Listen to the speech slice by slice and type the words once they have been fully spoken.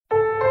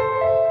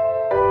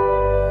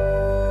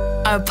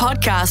A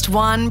Podcast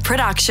One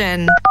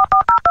production.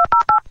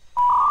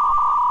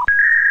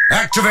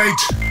 Activate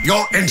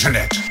your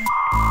internet.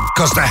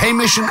 Because the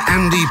Hamish and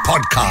Andy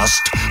podcast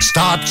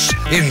starts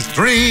in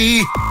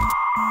 3,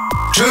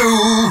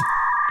 2...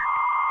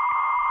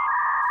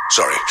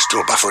 Sorry,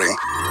 still buffering.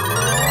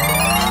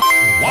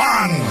 1.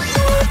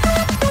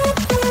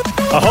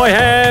 Ahoy,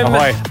 Ham.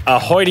 Ahoy.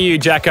 Ahoy to you,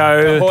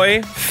 Jacko.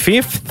 Ahoy.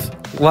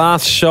 5th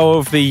last show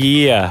of the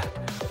year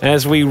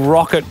as we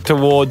rocket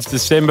towards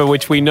December,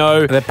 which we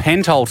know The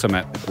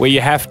penultimate. where you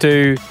have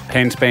to...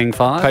 Pent being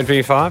 5.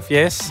 Page 5,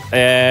 yes.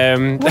 I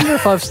wonder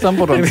if I've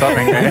stumbled on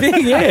something there.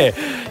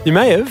 Yeah, you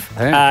may have.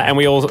 Yeah. And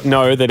we all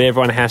know that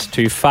everyone has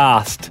to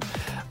fast.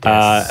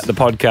 The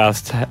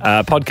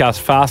podcast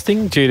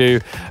fasting due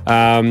to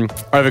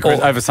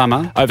Over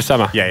summer. over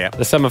summer. Yeah.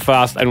 The summer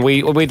fast, and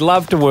we'd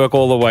love to work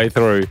all the way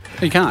through.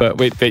 You can't. But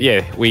we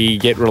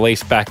get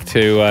released back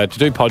to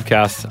do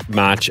podcasts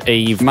March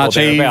Eve. March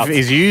or Eve thereabouts.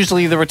 is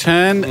usually the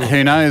return.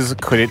 Who knows?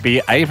 Could it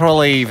be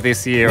April Eve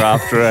this year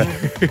after a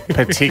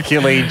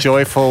particularly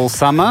joyful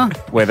summer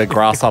where the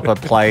grasshopper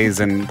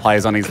plays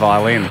on his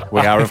violin?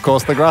 We are, of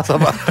course, the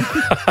grasshopper.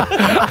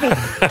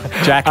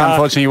 Jack,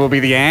 unfortunately, will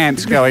be the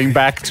ant going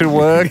back to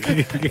work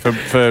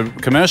for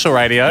commercial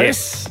radio.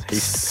 Yes.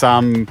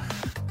 Some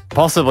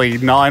possibly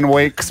 9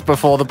 weeks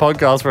before the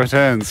podcast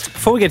returns.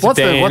 Before we get to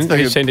Dan,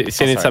 who sent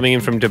in something in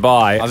from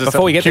Dubai. I was just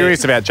before we get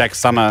curious about Jack's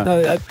summer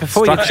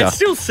before we get structure. It's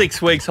still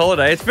 6 weeks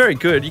holiday. It's very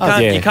good. You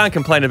can't yeah. you can't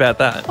complain about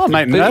that. Oh,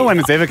 mate, no one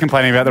is ever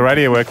complaining about the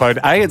radio workload.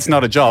 A, it's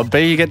not a job.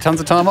 B, you get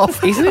tons of time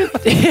off. Isn't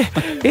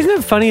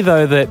it funny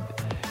though that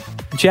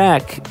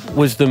Jack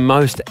was the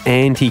most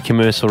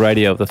anti-commercial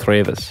radio of the three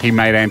of us? He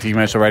made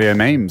anti-commercial radio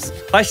memes.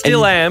 I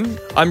still am.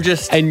 I'm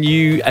just... And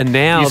you are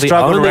now You the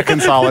struggle only... to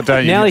reconcile it,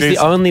 don't you? Now You he's do-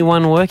 the only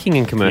one working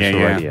in commercial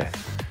Yeah. radio.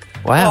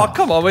 Wow. Oh,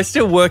 come on. We're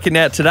still working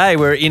out today.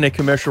 We're in a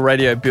commercial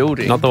radio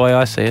building. Not the way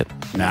I see it.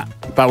 Nah.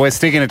 But we're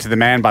sticking it to the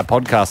man by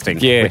podcasting,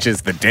 Yeah. which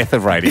is the death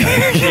of radio.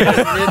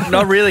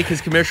 Not really,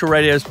 because commercial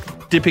radio's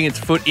dipping its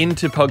foot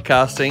into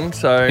podcasting.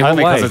 So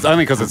only way. because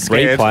it's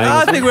scared. Replaying.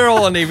 I think we're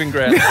all on even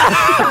ground.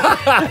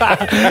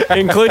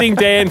 Including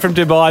Dan from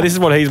Dubai. This is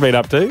what he's been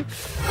up to.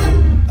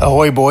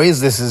 Ahoy,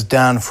 boys. This is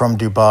Dan from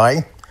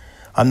Dubai.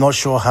 I'm not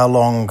sure how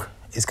long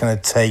it's going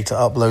to take to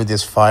upload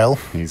this file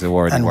He's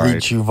already and worried.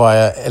 reach you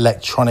via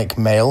electronic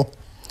mail.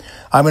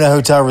 I'm in a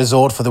hotel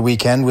resort for the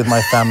weekend with my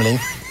family,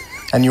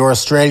 and your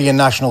Australian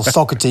national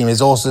soccer team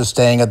is also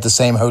staying at the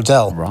same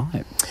hotel.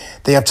 Right.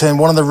 They have turned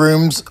one of the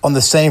rooms on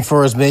the same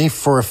floor as me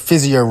for a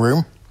physio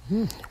room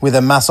with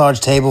a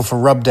massage table for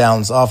rub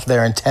downs after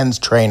their intense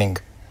training.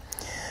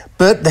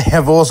 But they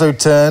have also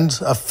turned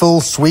a full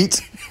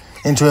suite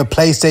into a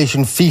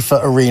PlayStation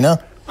FIFA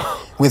arena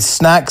with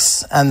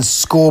snacks and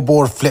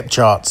scoreboard flip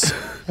charts.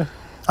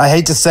 I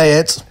hate to say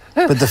it,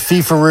 but the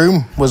FIFA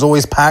room was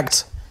always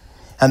packed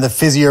and the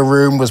physio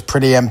room was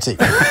pretty empty.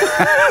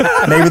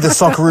 Maybe the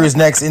Socceroos'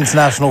 next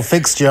international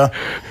fixture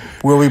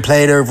will be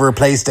played over a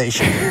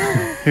PlayStation.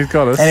 He's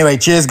got us. Anyway,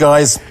 cheers,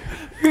 guys.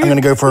 I'm going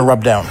to go for a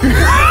rub down.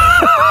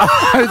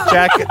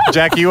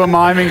 Jack, you were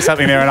miming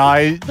something there, and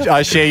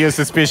I share your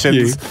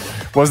suspicions.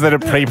 Was that a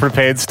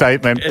pre-prepared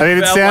statement?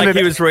 It felt like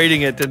he was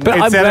reading it, didn't But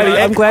it?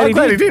 I'm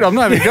glad he did. I'm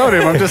not even going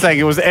to him. I'm just saying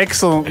it was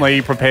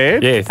excellently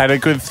prepared. Yes. Had a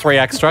good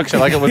 3-act structure.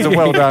 Like it was a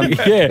well done.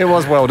 Yeah. It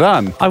was well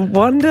done. I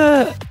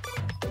wonder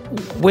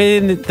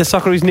when the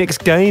Socceroos'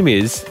 next game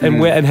is and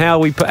where and how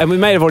we... And we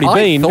may have already I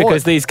been thought-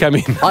 because these come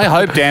in... I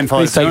hope Dan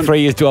follows These take suit.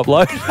 3 years to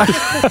upload.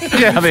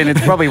 Yeah, I mean, it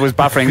probably was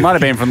buffering. Might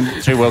have been from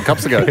 2 World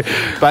Cups ago.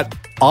 But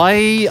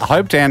I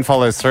hope Dan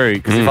follows through,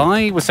 because if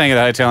I was staying at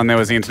a hotel and there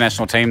was the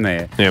international team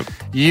there, Yep.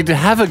 you'd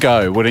have a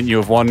go, wouldn't you,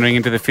 of wandering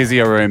into the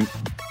physio room,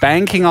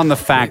 banking on the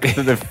fact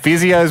that the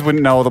physios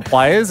wouldn't know all the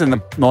players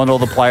and not all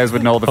the players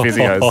would know all the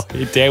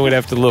physios. Dan would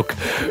have to look,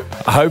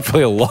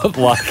 hopefully, a lot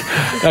like...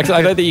 Actually,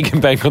 I don't think you can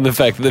bank on the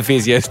fact that the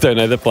physios don't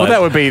know the players. Well,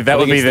 that would be I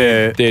think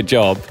it's their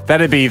job.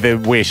 That'd be the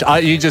wish.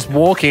 You just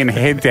walk in,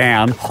 head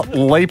down,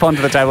 leap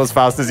onto the table as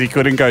fast as you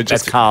could and go,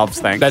 just carbs,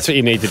 thanks. That's what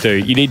you need to do.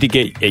 You need to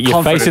get your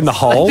Confidence. face in the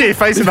hole. Yeah,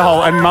 face in the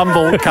hole and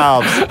mumble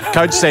carbs.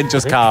 Coach said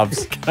just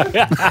carbs.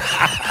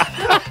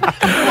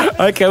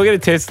 Okay, we're going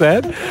to test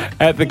that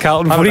at the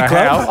Carlton Footy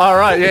Club. All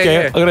right,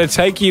 yeah. I'm going to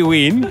take you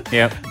in.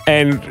 Yep.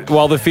 And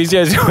while the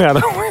physios are out,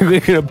 we're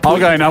going to I'll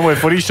go in, I'll wear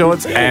footy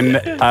shorts and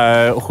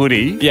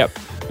hoodie. Yep.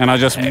 And I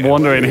just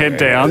wander in, head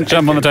down,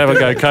 jump on the table and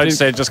go, Coach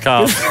said just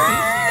carbs. See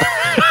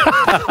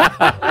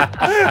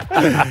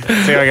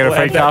if I get a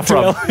free calf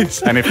rub.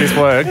 And if this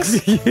works,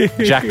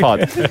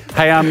 jackpot.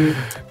 Hey,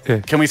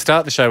 can we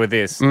start the show with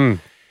this? I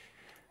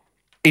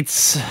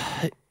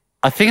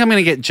think I'm going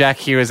to get Jack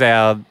here as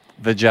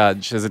the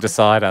judge, as a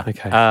decider.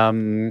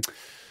 Okay.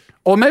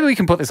 Or maybe we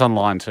can put this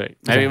online too.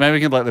 Maybe we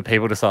can let the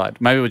people decide.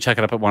 Maybe we'll chuck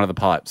it up at one of the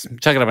pipes.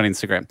 Chuck it up on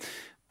Instagram.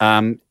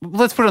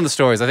 Let's put it on the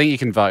stories. I think you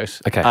can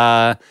vote.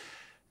 Okay.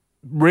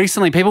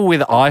 Recently, people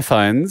with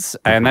iPhones,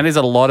 and that is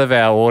a lot of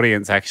our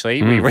audience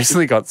actually, we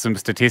recently got some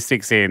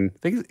statistics in. I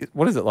think,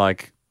 what is it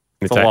like?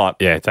 It's a lot.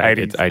 Yeah, it's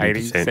 80%.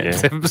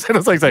 7%. I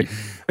was like, so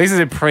this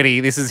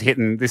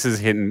is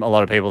hitting a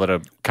lot of people that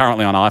are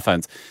currently on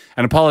iPhones.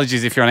 And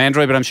apologies if you're on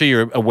Android, but I'm sure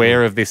you're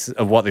aware of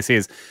what this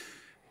is.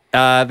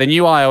 The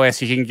new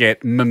iOS, you can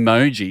get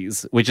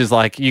Memojis, which is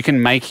like you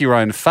can make your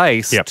own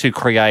face to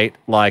create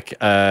like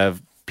a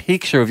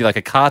picture of you, like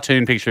a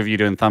cartoon picture of you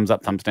doing thumbs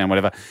up, thumbs down,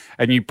 whatever,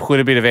 and you put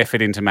a bit of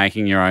effort into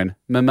making your own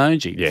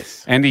Memoji.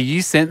 Yes. Andy,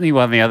 you sent me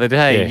one the other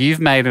day. Yeah. You've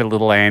made a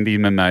little Andy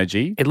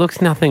Memoji. It looks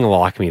nothing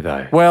like me,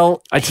 though.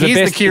 Well, It's here's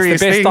the best, the curious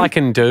it's the best thing. I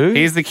can do.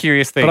 Here's the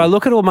curious thing. But I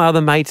look at all my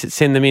other mates that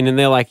send them in and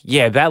they're like,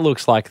 yeah, that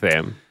looks like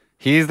them.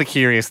 Here's the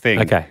curious thing.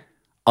 Okay.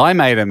 I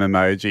made a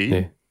Memoji.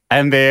 Yeah.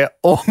 And they're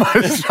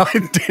almost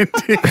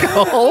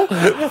identical.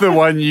 The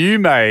one you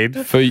made.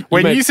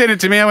 When you sent it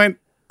to me, I went,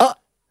 oh,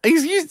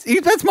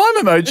 that's my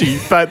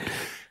Memoji. But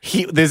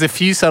there's a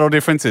few subtle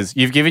differences.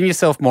 You've given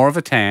yourself more of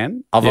a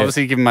tan. I've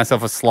obviously given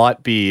myself a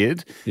slight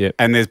beard. Yep.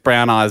 And there's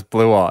brown eyes,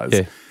 blue eyes.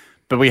 Yeah.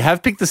 But we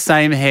have picked the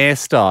same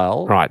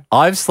hairstyle. Right.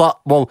 I'll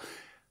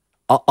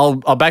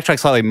backtrack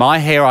slightly. My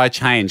hair I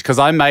changed because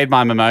I made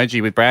my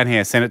Memoji with brown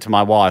hair, sent it to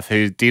my wife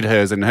who did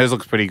hers, and hers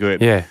looks pretty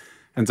good. Yeah.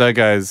 And Zoe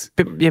goes,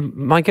 But yeah,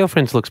 my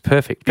girlfriend's looks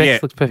perfect.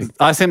 Bex looks perfect.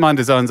 I sent mine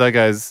to Zoe and Zoe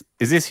goes,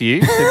 is this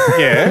you? I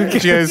said, yeah.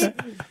 She goes,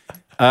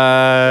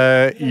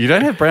 you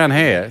don't have brown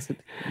hair. I said,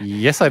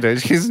 yes, I do.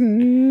 She goes,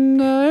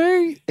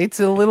 no, it's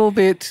a little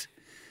bit,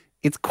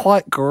 it's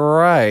quite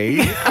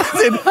grey. I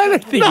said, I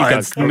don't think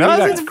it's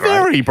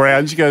very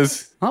brown. She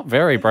goes, not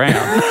very brown.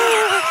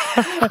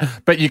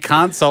 But you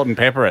can't salt and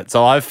pepper it.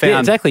 So I've found. Yeah,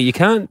 exactly. You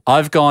can't.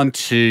 I've gone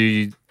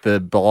to the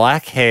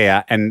black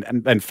hair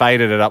and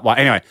faded it up. Well,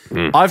 anyway,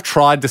 I've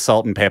tried the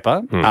salt and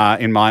pepper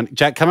in mine.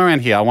 Jack, come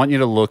around here. I want you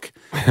to look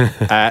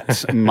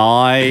at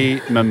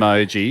my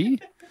Memoji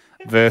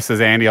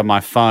versus Andy on my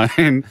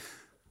phone.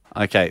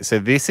 Okay, so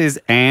this is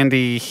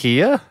Andy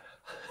here.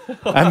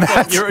 And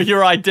that's,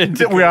 You're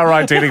identical. we are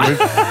identical.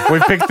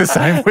 We've picked the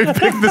same. We've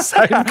picked the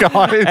same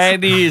guys.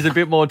 Andy is a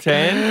bit more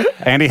tan.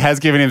 Andy has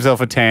given himself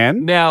a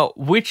tan. Now,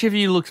 which of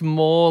you looks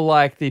more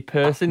like the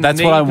person?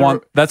 That's what I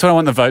want. That's what I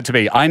want the vote to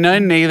be. I know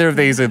neither of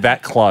these are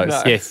that close.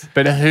 No. Yes.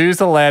 But who's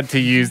allowed to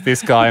use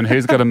this guy and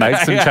who's got to make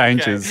some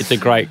changes? It's a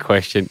great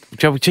question.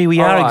 Gee,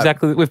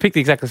 we've picked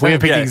exactly the same. We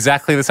have picked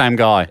exactly the same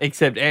guy.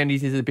 Except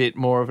Andy's is a bit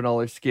more of an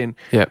olive skin.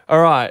 Yep.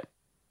 All right.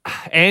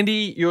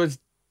 Andy, yours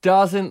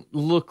doesn't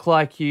look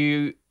like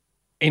you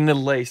in the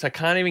least. I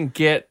can't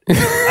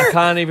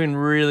even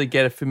really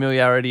get a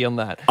familiarity on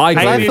that.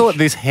 I thought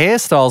this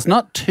hairstyle's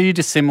not too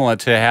dissimilar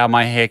to how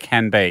my hair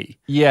can be.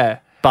 Yeah.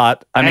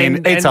 But, I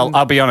mean,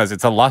 I'll be honest,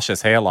 it's a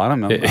luscious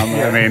hairline.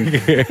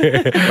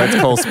 Let's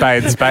call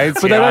spades spades.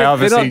 But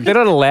they're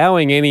not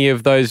allowing any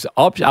of those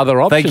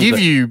other options. They give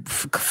you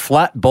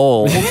flat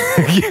bald,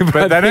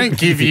 but they don't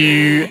give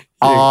you,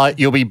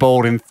 you'll be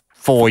bald in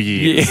 4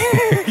 years,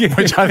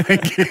 which I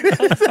think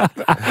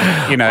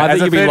I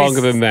think it'd be longer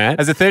than that.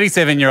 As a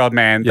 37-year-old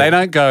man, they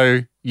don't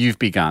go, you've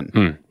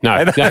begun.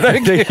 No. They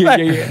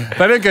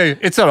don't go,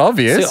 it's not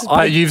obvious,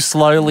 but you've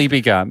slowly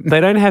begun. They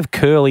don't have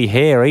curly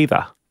hair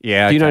either.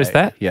 Yeah. Do you notice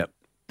that? Yep.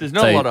 There's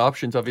not a lot of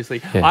options,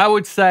 obviously. Yeah. I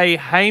would say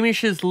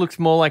Hamish's looks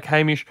more like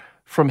Hamish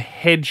from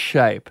head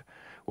shape.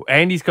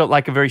 Andy's got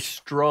like a very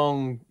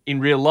strong,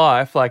 in real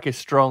life, like a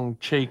strong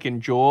cheek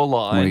and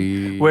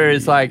jawline.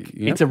 Whereas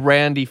it's a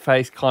roundy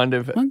face kind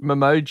of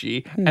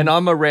Memoji. And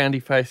I'm a roundy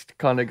faced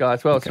kind of guy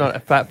as well. Okay. It's not a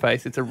fat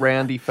face, it's a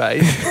roundy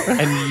face.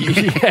 and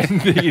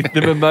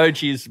the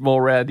Memoji is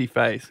more roundy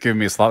face. Give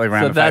me a slightly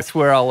rounded face. So that's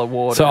where I'll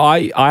award So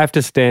it. I have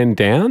to stand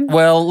down?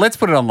 Well, let's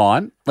put it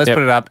online. Let's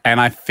put it up. And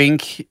I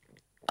think...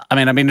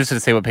 I'm interested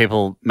to see what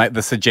people make,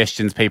 the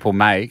suggestions people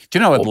make. Do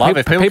you know what I'd love?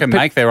 If people can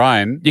make their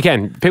own. You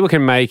can. You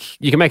can make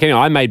any.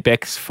 I made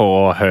Bex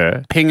for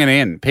her. Ping them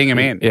in.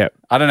 Yeah.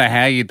 I don't know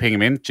how you'd ping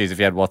them in. Geez, if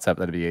you had WhatsApp,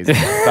 that'd be easy.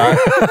 But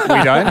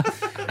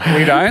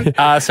we don't.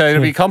 So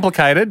it'll be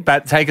complicated,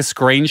 but take a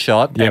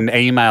screenshot and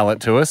email it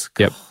to us.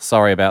 Yep.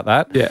 Sorry about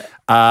that. Yeah.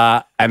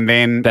 And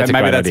then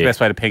maybe that's the best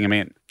way to ping them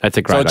in. That's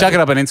a great idea. So I'll chuck idea.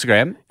 it up on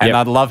Instagram, and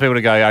I'd love people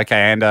to go,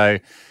 okay, Ando,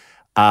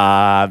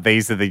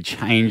 these are the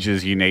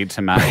changes you need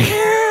to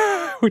make.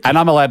 And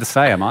I'm allowed to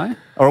say, am I?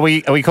 Or are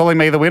we calling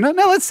me the winner?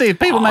 No, let's see if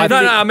people make.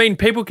 No. I mean,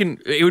 people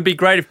can. It would be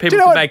great if people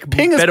could could make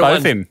ping better us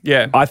both ones. in.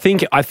 Yeah, I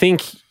think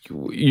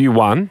you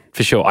won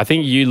for sure. I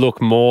think you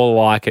look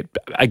more like it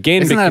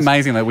again. Isn't that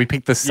amazing that we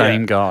picked the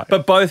same guy?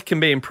 but both can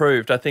be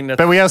improved. I think that's.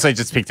 But we also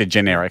just picked a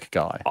generic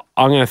guy.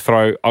 I'm going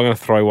to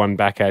throw one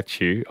back at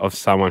you of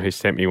someone who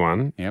sent me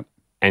one. Yep.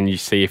 And you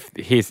see if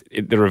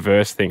the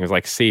reverse thing is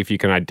like, see if you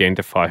can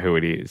identify who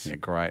it is. Yeah,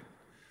 great.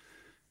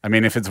 I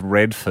mean, if it's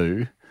Red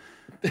Foo.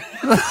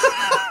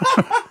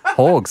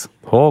 Hogs.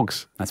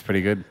 That's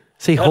pretty good.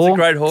 See, That's a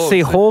great Hogs.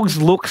 See,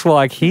 Hogs looks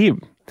like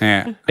him.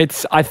 Yeah.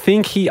 I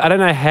think I don't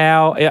know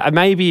how,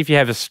 maybe if you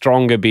have a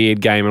stronger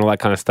beard game and all that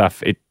kind of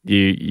stuff,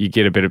 you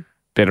get a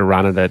better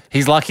run at it.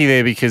 He's lucky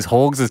there because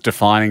Hogs'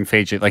 defining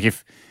feature, like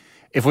if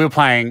we were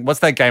playing,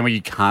 what's that game where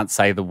you can't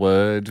say the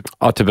word?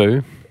 Oh,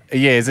 Taboo.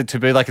 Yeah, is it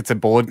Taboo? Like it's a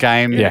board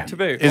game? Yeah.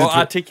 Taboo. Is Or it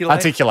Articulate.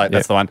 Articulate,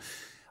 that's the one.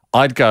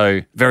 I'd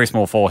go very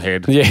small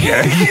forehead.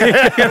 Yeah.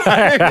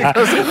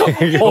 Because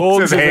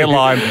Hawks'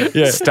 hairline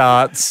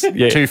starts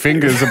 2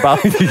 fingers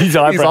above his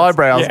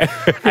eyebrows.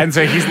 Yeah. And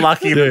so he's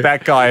lucky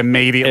that guy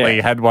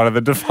immediately had one of the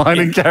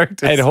defining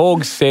characters. And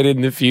Hawks said in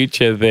the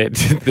future that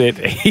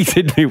he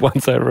said to me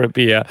once over a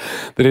beer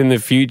that in the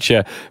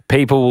future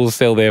people will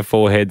sell their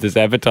foreheads as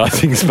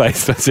advertising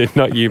space. I said,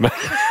 not you, mate.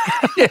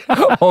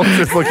 Hawks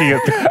is looking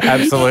at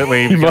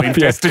absolutely becoming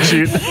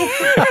destitute.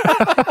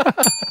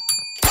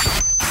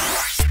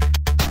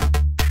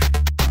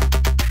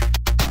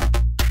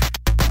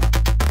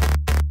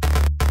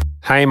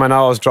 Haim, I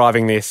know I was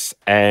driving this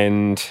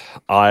and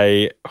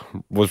I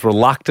was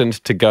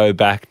reluctant to go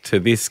back to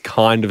this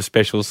kind of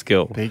special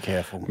skill. Be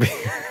careful.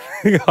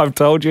 I've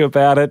told you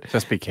about it.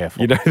 Just be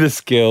careful. You know the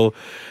skill.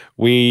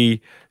 Do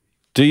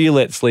you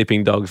let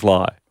sleeping dogs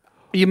lie?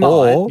 You might.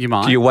 Or you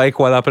might. do you wake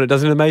one up and it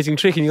does an amazing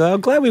trick and you go,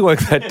 I'm glad we woke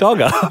that dog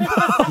up.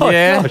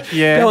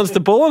 Balanced the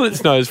ball on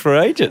its nose for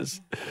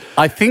ages.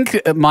 I think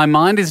my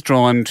mind is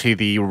drawn to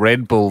the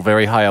Red Bull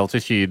very high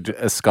altitude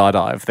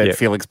skydive that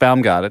Felix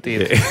Baumgartner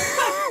did.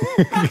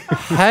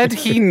 Had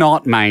he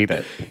not made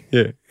it,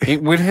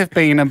 it would have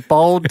been a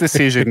bold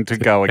decision to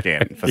go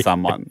again for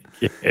someone.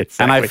 Yeah,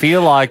 exactly. And I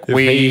feel like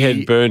he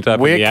had burnt up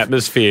in the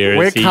atmosphere.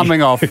 We're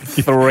coming off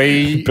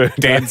 3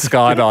 dead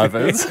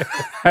skydivers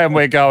and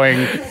we're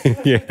going,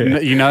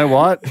 you know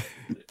what?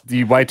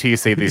 You wait till you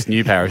see this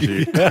new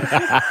parachute.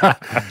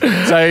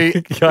 So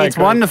it's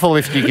wonderful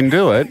if you can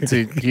do it. It's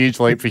a huge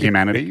leap for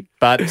humanity.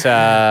 But,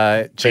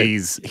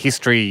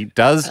 history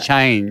does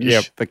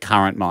change the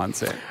current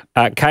mindset.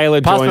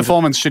 Kayla Past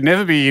performance should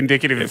never be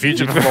indicative of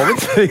future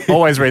performance.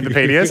 Always read the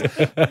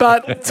PDS.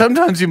 But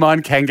sometimes your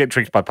mind can get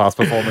tricked by past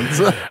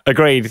performance.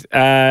 Agreed.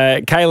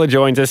 Kayla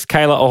joins us.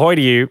 Kayla, ahoy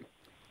to you.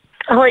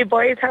 Ahoy,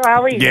 boys. How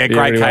are we? Yeah,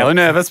 great, Kayla. Well.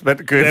 Nervous,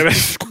 but good.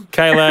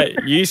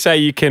 Kayla, you say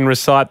you can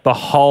recite the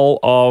whole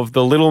of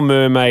the Little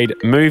Mermaid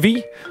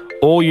movie.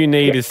 All you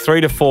need is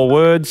 3 to 4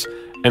 words,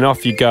 and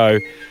off you go.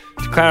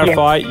 To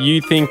clarify,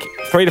 you think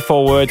 3 to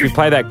 4 words, we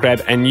play that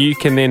grab, and you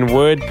can then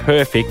word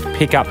perfect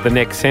pick up the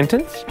next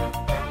sentence?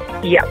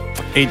 Yep.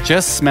 It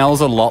just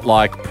smells a lot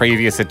like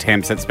previous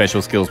attempts at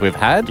special skills we've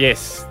had.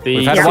 Yes.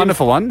 We've had a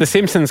wonderful one. The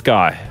Simpsons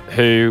guy,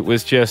 who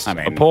was just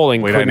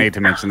appalling. We don't need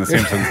to mention the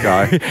Simpsons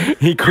guy.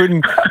 He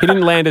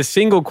didn't land a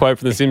single quote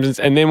from the Simpsons,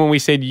 and then when we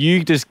said,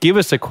 you just give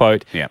us a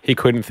quote, he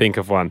couldn't think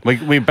of one.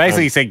 We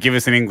basically said, give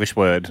us an English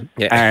word,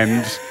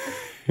 and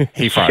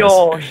he froze.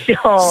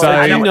 Sure.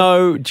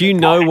 So do you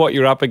know what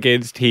you're up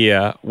against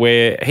here,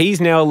 where he's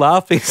now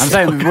laughing?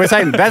 We're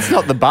saying that's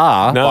not the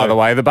bar, by the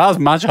way. The bar's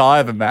much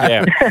higher than that.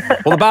 Yeah.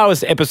 Well, the bar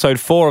was episode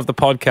 4 of the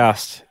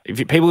podcast.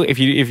 If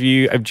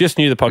you have just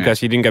new to the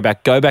podcast, you didn't go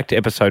back to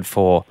episode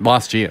 4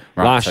 last year.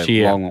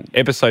 Right?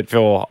 Episode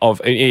 4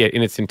 of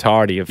in its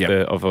entirety of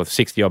the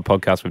 60 odd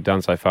podcasts we've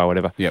done so far,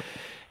 whatever. Yep.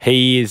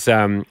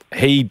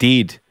 He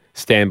did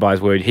stand by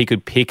his word. He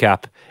could pick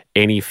up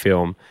any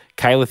film.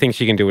 Kayla thinks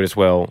she can do it as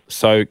well.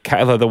 So,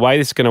 Kayla, the way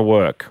this is going to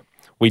work,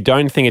 we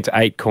don't think it's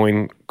 8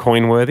 coin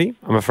worthy,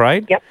 I'm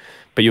afraid. Yep.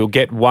 But you'll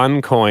get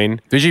 1 coin.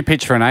 Did you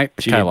pitch for an 8,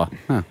 Kayla?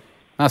 Huh.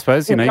 I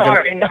suppose, No,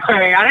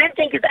 I don't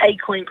think it's 8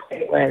 coin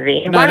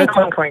worthy. 1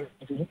 coin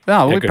worthy.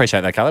 No, we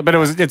appreciate that, Kayla. But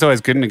it's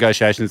always good in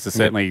negotiations to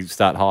certainly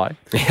start high.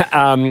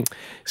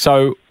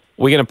 So,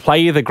 we're going to play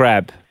you the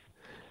grab.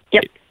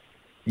 Yep.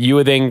 You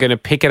are then going to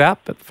pick it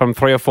up from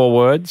 3 or 4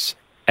 words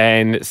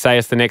and say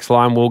us the next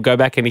line. We'll go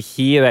back and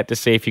hear that to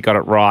see if you got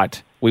it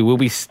right. We will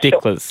be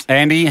sticklers.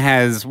 Andy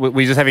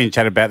we're just having a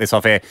chat about this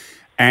off air.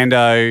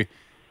 Ando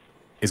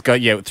has got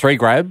 3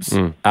 grabs.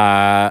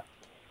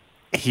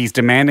 He's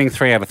demanding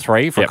 3 out of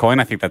 3 for a coin.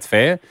 I think that's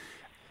fair.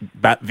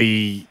 But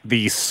the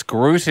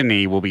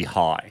scrutiny will be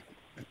high.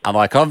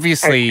 Like,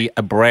 obviously,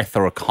 a breath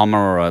or a comma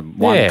or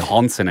one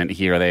consonant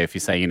here or there, if you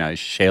say,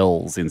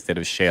 shells instead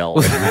of shell,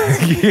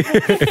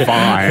 that's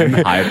fine.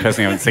 I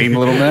personally haven't seen The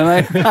Little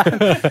Mermaid.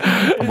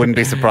 I wouldn't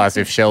be surprised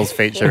if shells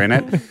feature in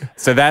it.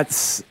 So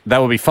that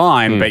will be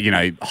fine, but,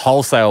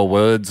 wholesale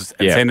words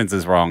and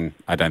sentences wrong,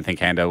 I don't think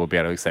Hando will be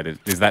able to accept it.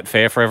 Is that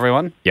fair for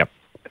everyone? Yep.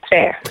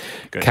 Fair.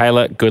 Good.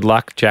 Kayla, good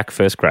luck. Jack,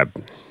 first grab.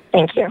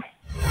 Thank you.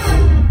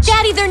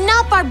 Daddy, they're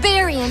not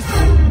barbarians.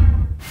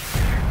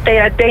 They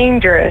are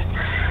dangerous.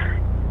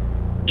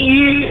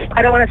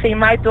 I don't want to see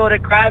my daughter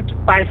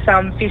grabbed by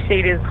some fish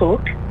eater's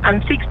hook.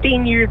 I'm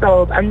 16 years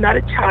old. I'm not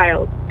a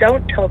child.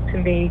 Don't talk to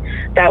me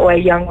that way,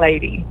 young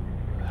lady.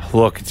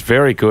 Look, it's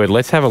very good.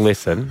 Let's have a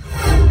listen.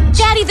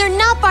 Daddy, they're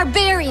not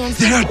barbarians.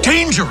 They're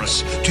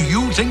dangerous. Do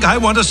you think I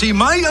want to see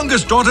my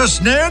youngest daughter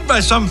snared by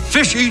some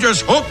fish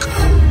eater's hook?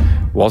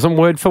 Wasn't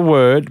word for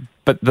word,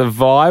 but the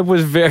vibe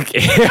was very...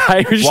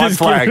 White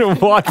flag.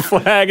 White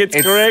flag. It's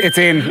correct. It's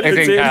in,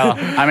 Kyle.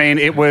 I mean,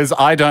 it was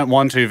I don't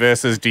want to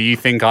versus do you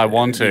think I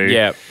want to?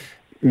 Yeah.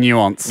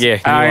 Nuance. Yeah,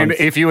 and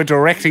if you were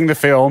directing the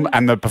film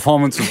and the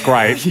performance was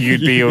great,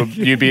 you'd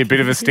be a bit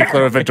of a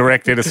stickler of a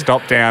director to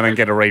stop down and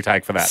get a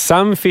retake for that.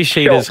 Some fish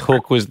eater's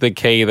hook was the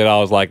key that I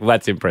was like,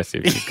 that's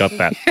impressive. She's got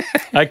that.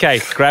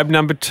 Okay, grab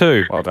number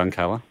 2. Well done,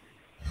 Carla.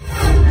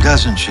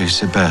 Doesn't she,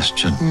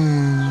 Sebastian?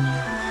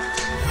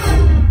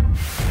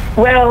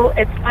 Well,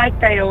 it's like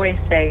they always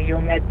say,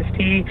 Your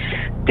Majesty,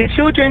 the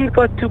children's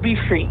got to be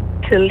free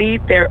to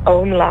lead their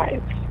own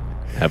lives.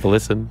 Have a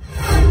listen.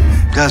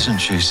 Doesn't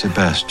she,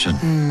 Sebastian?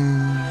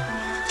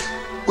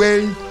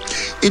 Well,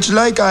 it's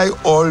like I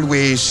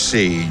always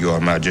say,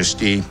 Your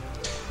Majesty.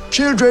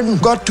 Children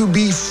got to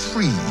be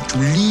free to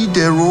lead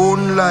their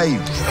own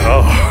lives.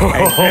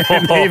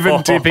 And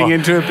even dipping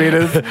into a bit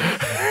of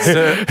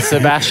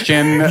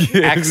Sebastian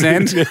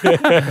accent.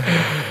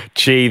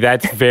 Gee,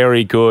 that's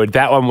very good.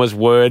 That one was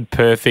word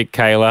perfect,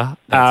 Kayla.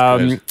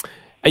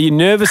 Are you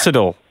nervous at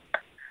all?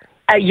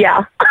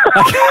 Yeah.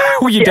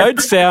 Well, you don't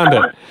sound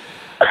it.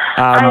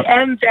 I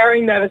am very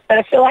nervous, but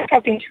I feel like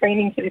I've been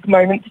training for this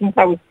moment since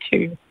I was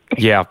 2.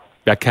 Yeah.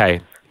 Okay.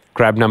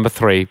 Grab number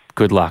 3.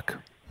 Good luck.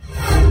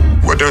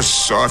 What a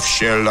soft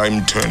shell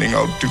I'm turning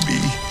out to be.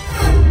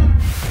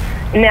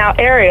 Now,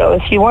 Ariel,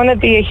 if you want to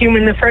be a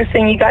human, the first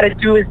thing you got to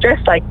do is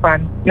dress like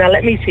one. Now,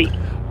 let me see.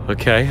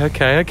 Okay.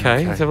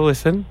 Let's have a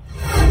listen.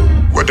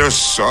 What a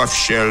soft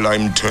shell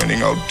I'm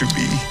turning out to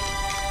be.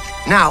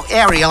 Now,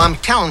 Ariel, I'm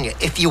telling you,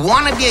 if you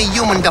want to be a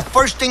human, the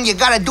first thing you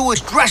got to do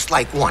is dress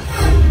like one.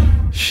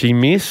 She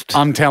missed.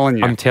 I'm telling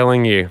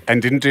you.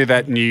 And didn't do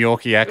that New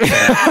Yorkie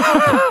accent.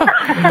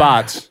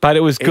 But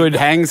it was good. It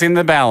hangs in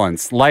the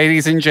balance.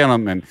 Ladies and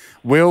gentlemen,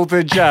 will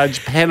the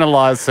judge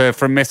penalise her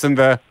for missing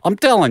the... I'm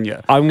telling you.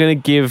 I'm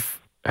going to give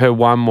her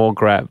one more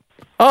grab.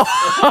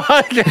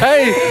 Oh,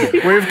 okay.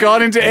 We've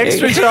gone into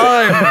extra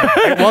time.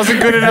 It wasn't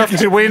good enough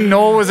to win,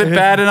 nor was it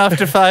bad enough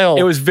to fail.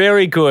 It was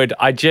very good.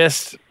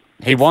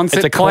 He wants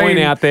it's it a clean. coin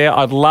out there.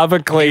 I'd love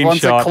a clean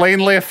shot. He wants a clean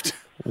lift.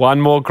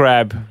 One more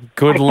grab.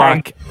 Good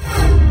luck.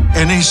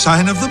 Any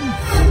sign of them?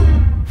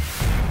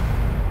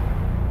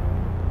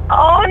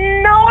 Oh,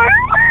 no.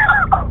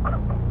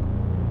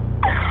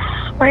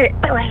 Wait.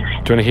 Do you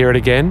want to hear it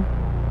again?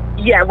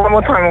 Yeah, one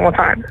more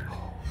time.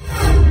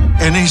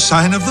 Any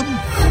sign of them?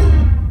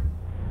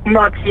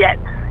 Not yet,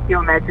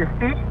 Your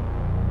Majesty.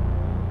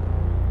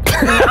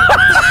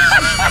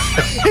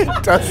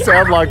 It does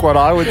sound like what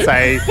I would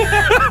say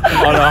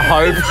on a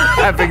hope,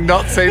 having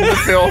not seen the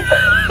film.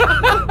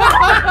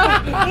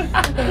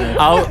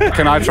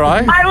 Can I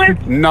try?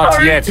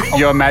 Not yet,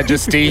 Your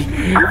Majesty.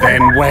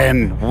 Then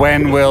when?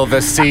 When will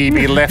the sea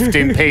be left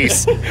in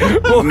peace?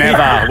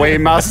 Never. We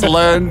must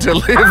learn to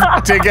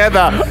live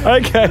together.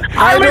 Okay.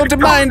 I don't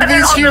mind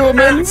these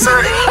humans.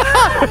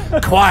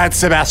 Quiet,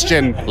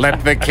 Sebastian.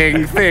 Let the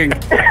king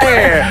think.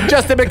 Here,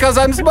 just because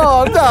I'm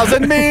small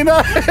doesn't mean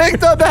I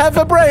don't have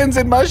the brains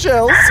in my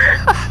shells.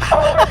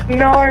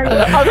 No.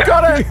 I've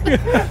got it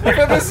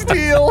for the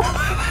steel.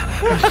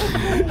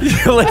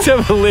 Let's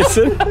have a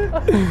listen.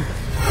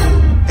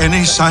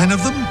 Any sign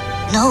of them?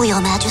 No,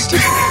 Your Majesty.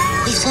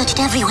 We've searched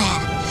everywhere.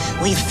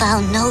 We've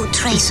found no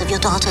trace of your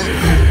daughter.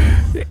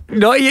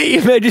 Not yet,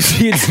 Your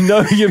Majesty. It's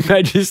no, Your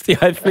Majesty.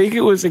 I think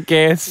it was a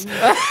guess.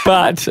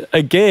 But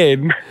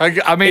again,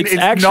 I mean, it's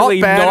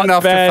actually not bad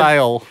enough to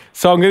fail.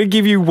 So I'm going to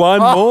give you one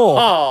more.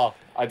 Oh,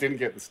 I didn't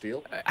get the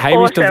steal.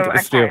 Hamish doesn't get the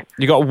Okay. steal.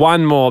 You got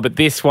one more, but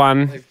this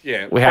one,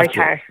 we have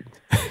Okay.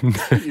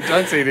 You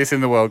don't see this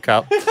in the World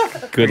Cup. Good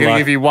We're going to luck.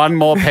 give you one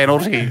more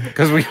penalty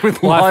because we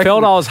would Well, I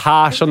felt I was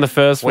harsh on the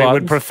first we one.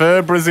 would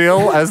prefer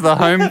Brazil as the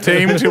home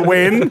team to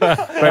win,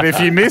 but if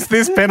you miss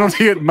this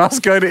penalty, it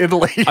must go to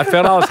Italy. I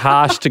felt I was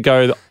harsh to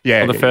go on the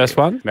Yeah, first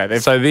one. No,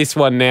 so this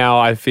one now,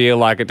 I feel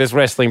like just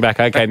wrestling back.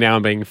 Okay, now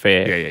I'm being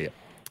fair. Yeah.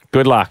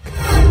 Good luck.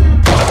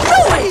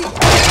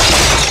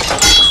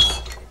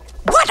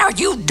 What are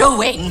you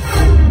doing?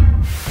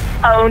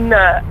 Oh,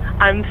 no.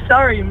 I'm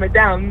sorry,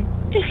 madame.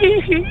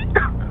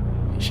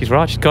 She's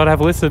right. She's got to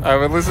have a listen.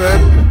 Over, listen.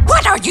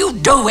 What are you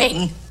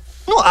doing?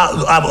 No,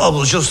 I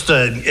was just,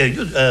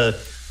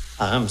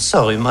 I'm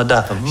sorry,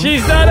 madame.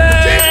 She's done it!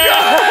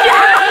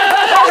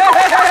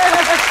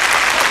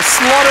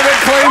 Slotted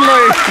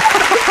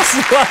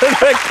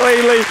it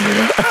cleanly.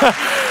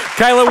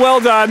 Kayla, well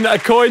done. A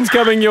coin's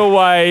coming your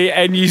way,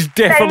 and you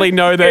definitely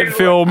know that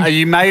film.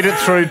 You made it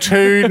through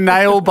 2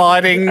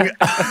 nail-biting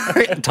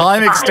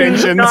time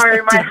extensions. No,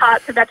 my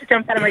heart's about to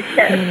jump out of my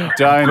chest.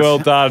 Don't. Well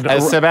done.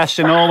 As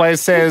Sebastian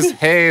always says,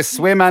 hey,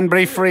 swim and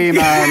be free,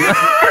 man.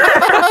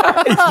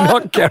 He's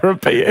not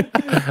Caribbean. I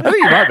think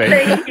he might be.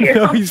 Thank you.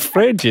 No, he's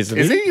French, isn't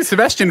he? Is he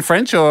Sebastian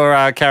French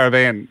or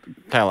Caribbean,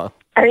 Kayla?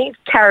 I think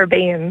it's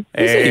Caribbean.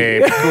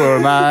 Hey, poor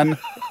man.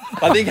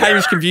 I think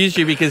Hamish confused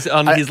you because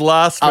on his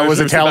last I was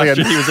version of Italian.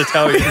 Sebastian, he was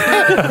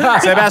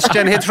Italian.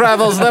 Sebastian, he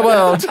travels the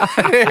world.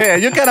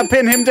 You gotta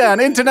pin him down.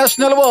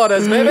 International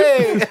waters,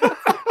 baby.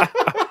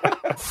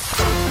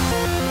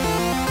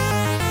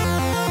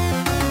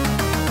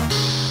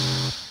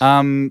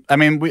 I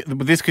mean,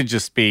 this could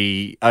just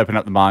be open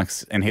up the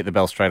mics and hit the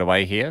bell straight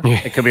away here.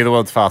 Yeah. It could be the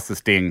world's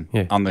fastest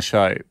ding on the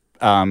show.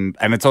 And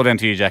it's all down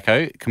to you,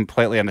 Jacko.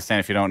 Completely understand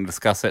if you don't want to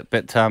discuss it.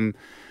 But can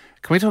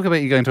we talk about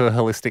you going to a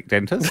holistic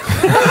dentist?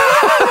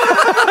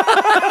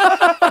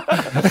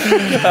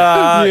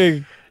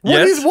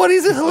 What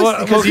is a holistic?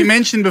 Because you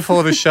mentioned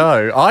before the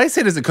show, I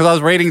said, is it because I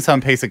was reading some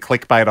piece of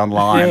clickbait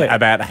online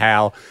about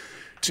how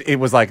it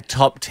was like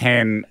top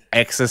 10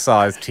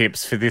 exercise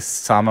tips for this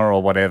summer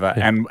or whatever.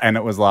 And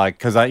it was like,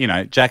 because,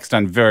 Jack's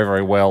done very,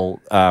 very well.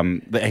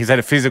 He's had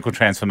a physical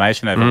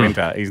transformation over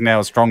winter. He's now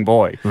a strong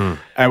boy.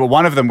 And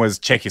one of them was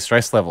check your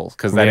stress levels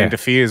because that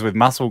interferes with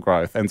muscle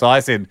growth. And so I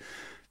said,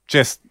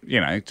 just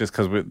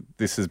because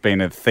this has been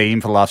a theme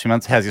for the last few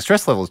months, how's your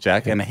stress levels,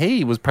 Jack? And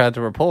he was proud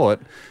to report.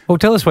 Well,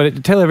 tell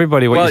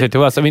everybody what you said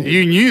to us. I mean,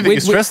 you knew that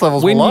your stress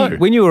levels were low.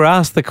 When you were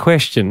asked the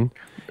question,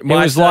 it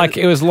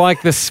was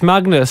like the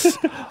smugness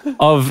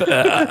of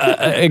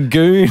a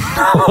goon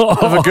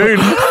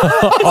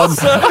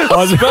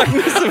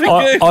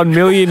on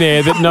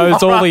Millionaire that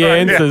knows all the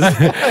answers.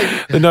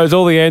 That knows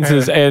all the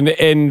answers, and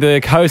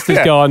the host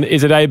has gone,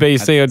 is it A, B,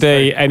 C, or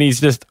D? And he's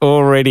just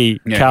already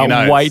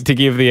can't wait to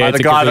give the answer.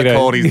 The guy that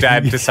called his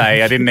dad to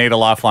say, I didn't need a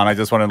lifeline, I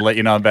just wanted to let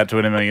you know I'm about to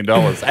win $1 million.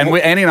 And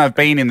Annie and I have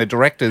been in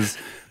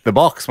the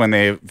box when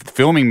they're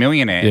filming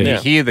Millionaire, and you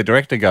hear the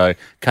director go,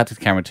 cut to the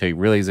camera 2,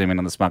 really zoom in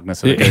on the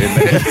smugness of the goon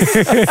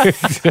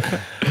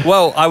there.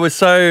 Well, I was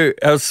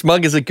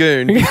smug as a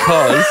goon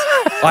because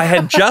I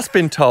had just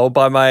been told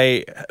by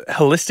my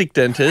holistic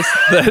dentist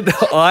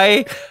that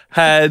I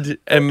had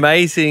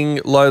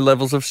amazing low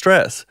levels of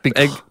stress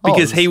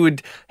because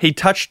he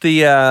touched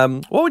the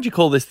what would you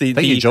call this? The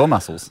your jaw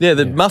muscles. Yeah,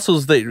 the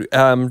muscles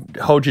that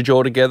hold your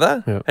jaw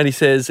together. Yeah. And he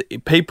says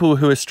people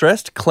who are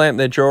stressed clamp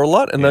their jaw a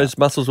lot, and those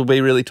muscles will be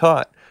really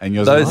tight. And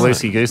yours are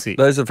loosey-goosey.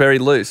 Those are very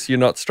loose. You're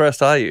not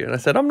stressed, are you? And I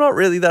said, I'm not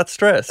really that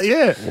stressed.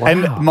 Yeah. Wow.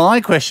 And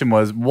my question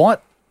was,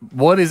 what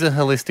is a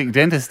holistic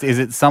dentist? Is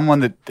it someone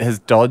that has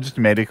dodged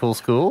medical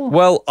school?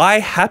 Well, I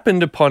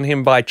happened upon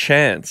him by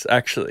chance,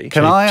 actually.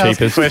 Can I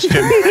ask a question?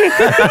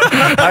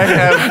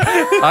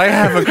 I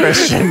have a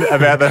question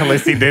about the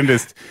holistic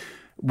dentist.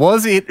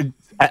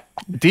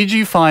 Did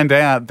you find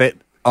out that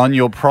on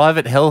your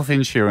private health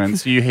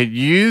insurance, you had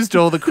used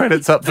all the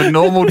credits up for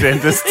normal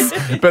dentists,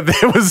 but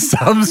there was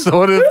some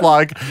sort of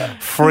like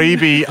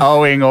freebie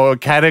owing or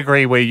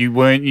category where you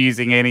weren't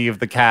using any of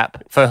the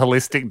cap for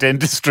holistic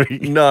dentistry?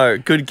 No,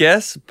 good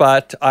guess,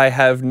 but I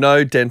have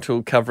no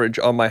dental coverage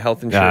on my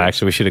health insurance.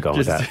 Actually, we should have gone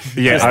with that. Just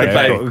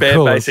the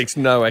bare basics,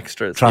 no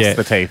extras. Trust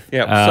the teeth.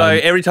 Yeah. So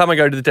every time I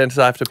go to the dentist,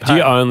 I have to pay.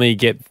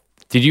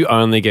 Did you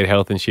only get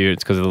health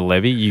insurance because of the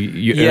levy?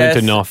 You earned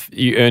enough.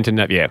 You earned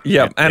enough.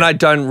 Yeah. And I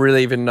don't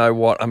really even know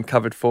what I'm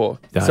covered for.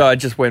 No. So I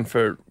just went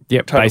for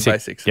total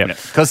basics. Yeah.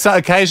 Because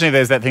occasionally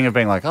there's that thing of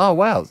being like, oh,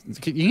 wow, you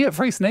can get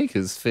free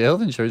sneakers for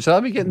health insurance. Should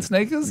I be getting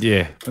sneakers?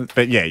 Yeah.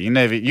 But you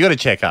got to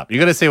check up. You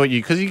got to see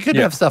because you could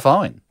have stuff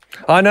owing.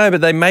 I know,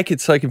 but they make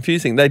it so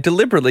confusing. They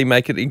deliberately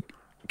make it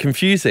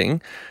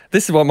confusing.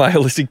 This is what my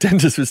holistic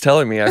dentist was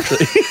telling me,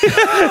 actually.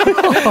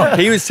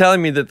 He was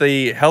telling me that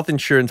the health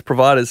insurance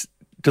providers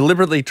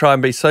deliberately try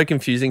and be so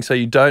confusing so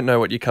you don't know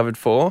what you're covered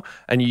for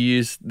and you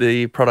use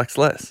the products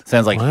less.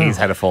 Sounds like he's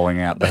had a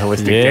falling out. The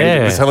holistic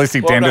dentist. This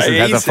holistic dentist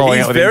has a falling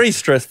out with him. He's very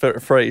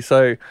stress-free,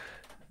 so...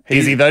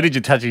 Is he though? Did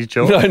you touch his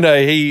jaw? No,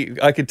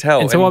 I could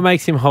tell. And so what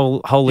makes him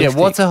holistic? Yeah,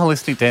 what's a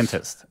holistic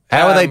dentist?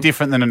 How are they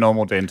different than a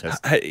normal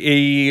dentist?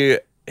 He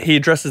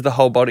addresses the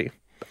whole body.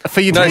 For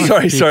your teeth?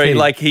 No, sorry.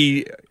 Like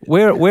he...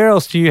 Where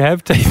else do you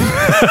have teeth?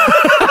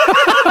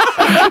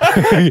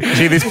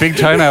 Gee, this big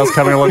toenail's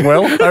coming along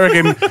well. I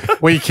reckon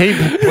we keep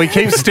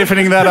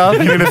stiffening that up,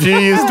 and in a few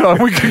years'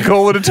 time we could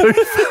call it a tooth.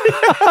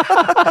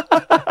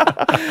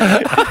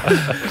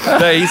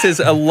 No, he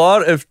saes a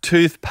lot of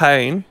tooth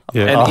pain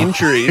and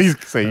injuries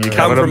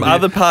come from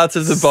other parts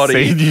of the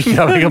body. You're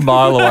coming a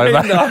mile away,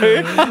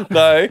 mate.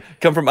 No,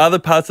 come from other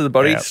parts of the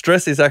body. Yep.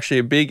 Stress is actually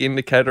a big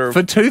indicator of...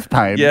 For tooth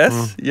pain?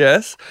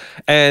 Yes.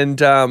 And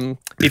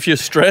if you're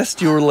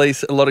stressed, you'll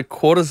release a lot of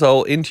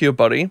cortisol into your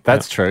body.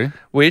 That's true.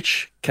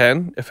 Which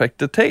can affect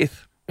the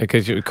teeth.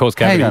 Because it causes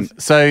cavities. Hang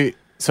on.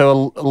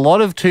 So a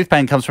lot of tooth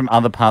pain comes from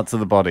other parts of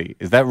the body.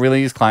 Is that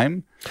really his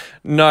claim?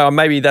 No,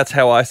 maybe that's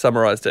how I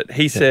summarised it.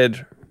 He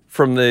said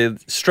from the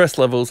stress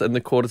levels and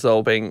the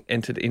cortisol being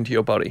entered into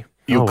your body.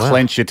 You'll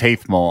clench your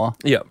teeth more.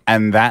 Yeah.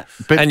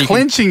 But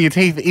clenching your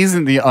teeth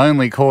isn't the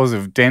only cause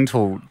of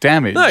dental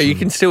damage. No, you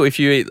can still, if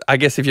you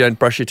don't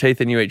brush your teeth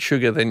and you eat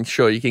sugar, then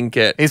sure, you can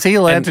get... Is he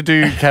allowed to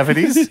do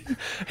cavities?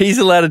 He's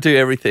allowed to do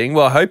everything.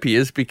 Well, I hope he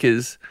is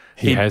because...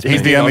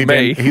 He's the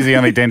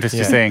only dentist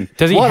you're seeing.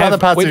 What other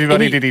parts of your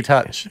body did he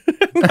touch?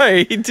 No,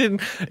 he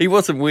didn't. He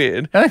wasn't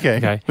weird.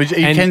 Okay. Which you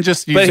can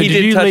just use. But did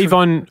you leave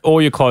on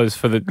all your clothes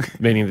for the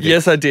meeting of the day?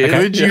 Yes, I did.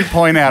 Okay. Could you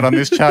point out on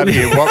this chart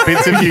here what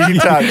bits of you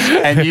touched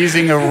and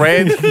using a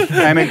red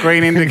and a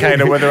green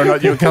indicator whether or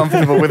not you're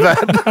comfortable with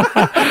that?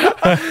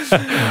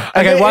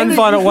 Okay, one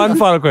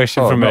final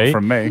question from me.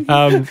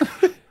 Not from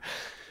me.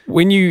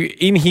 When you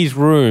in his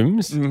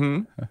rooms,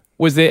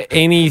 was there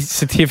any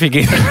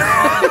certificate?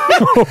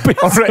 small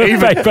piece of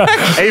paper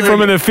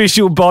from an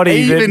official body.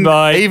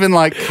 Even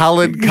like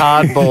coloured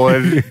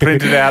cardboard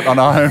printed out on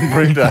a home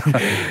printer.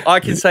 I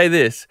can say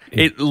this.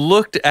 It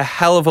looked a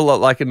hell of a lot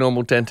like a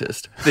normal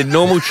dentist. The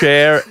normal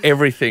chair,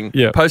 everything.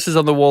 Yeah. Posters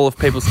on the wall of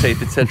people's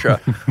teeth, etc.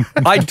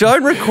 I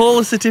don't recall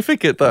a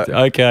certificate, though.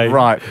 Okay.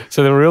 Right.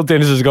 So the real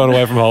dentist has gone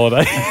away from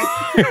holiday.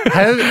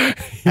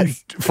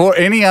 For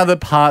any other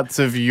parts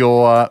of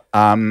your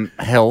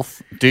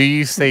health, do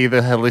you see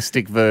the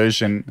holistic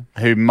version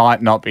who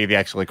might not be the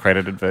actual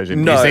accredited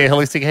version? No. Do you see a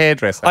holistic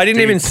hairdresser? I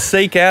didn't even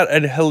seek out a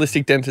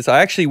holistic dentist.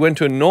 I actually went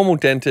to a normal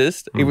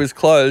dentist. It was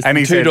closed. And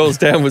he two said- doors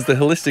down was the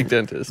holistic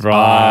dentist.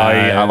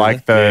 Right. I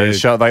like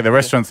the like the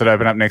restaurants that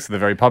open up next to the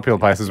very popular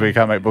places where you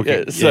can't make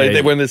booking. Yeah,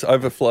 so when there's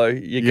overflow,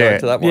 you go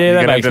into that one. Yeah,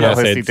 that you makes go to the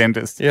more holistic sense.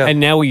 dentist. Yeah. And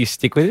now will you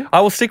stick with it? I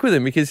will stick with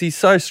him because he's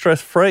so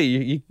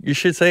stress-free. You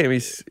should see him.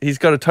 He's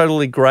got a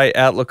totally great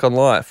outlook on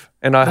life,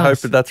 and I hope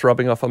that that's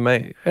rubbing off on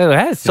me. Yeah, it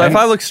has. So if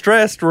I look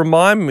stressed,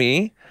 remind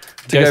me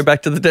to go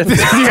back to the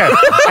dentist.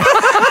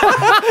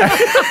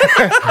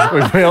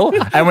 We will.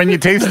 And when your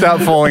teeth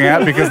start falling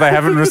out because they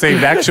haven't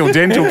received actual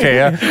dental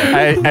care,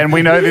 and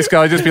we know this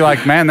guy will just be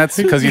like, man, that's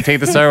because your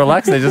teeth are so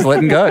relaxed, they're just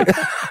letting go.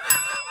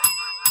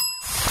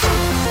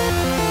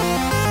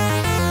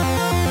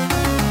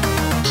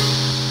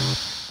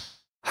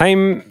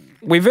 Haim,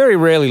 we very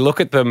rarely look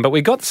at them, but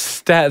we got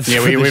stats. Yeah,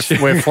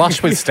 we're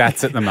flush with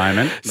stats at the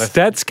moment.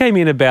 Stats came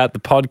in about the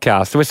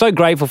podcast. We're so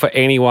grateful for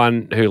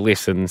anyone who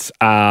listens.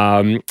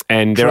 And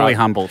Truly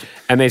humbled.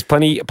 And there's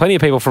plenty of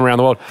people from around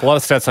the world. A lot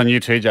of stats on you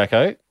too,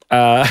 Jacko.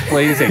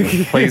 Pleasing,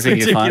 you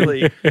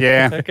find.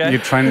 Yeah, Okay.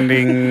 you're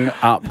trending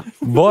up.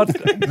 What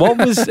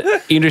was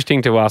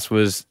interesting to us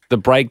was the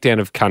breakdown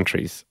of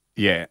countries.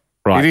 Yeah.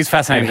 Right. It is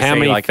fascinating and to how see,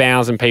 many like,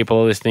 thousand people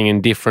are listening in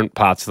different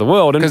parts of the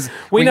world. And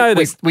we know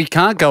that we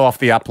can't go off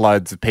the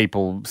uploads of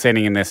people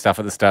sending in their stuff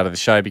at the start of the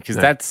show because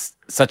that's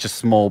such a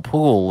small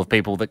pool of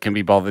people that can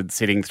be bothered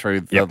sitting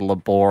through the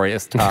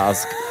laborious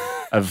task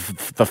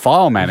of the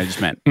file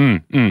management.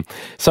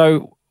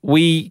 So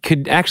we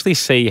could actually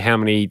see how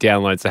many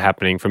downloads are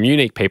happening from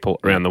unique people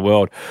around the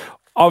world.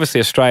 Obviously,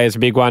 Australia's a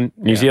big one.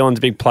 New Zealand's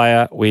a big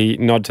player. We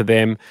nod to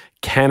them.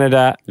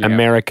 Canada,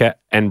 America,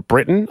 and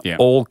Britain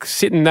all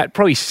sit in that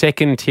probably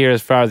second tier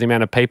as far as the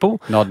amount of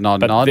people.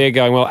 But they're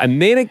going well.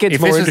 And then it gets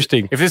more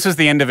interesting. If this was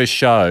the end of a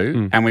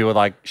show and we were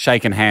like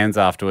shaking hands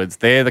afterwards,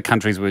 they're the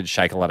countries we would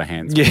shake a lot of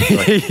hands. Yeah.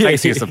 Like,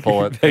 thanks for your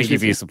support. Thank you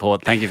for your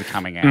support. Thank you for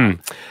coming out.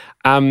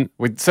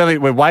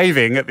 We're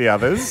waving at the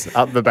others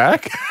up the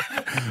back,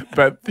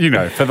 but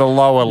for the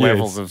lower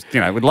levels of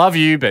we'd love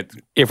you, but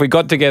if we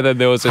got together,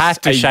 there was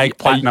to shake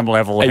platinum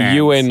level hands.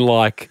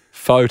 UN-like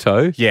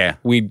photo. Yeah,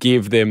 we'd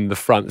give them the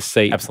front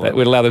seat. Absolutely,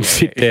 we'd allow them to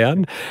sit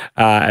down,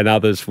 and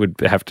others would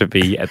have to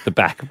be at the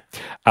back.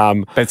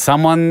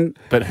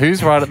 But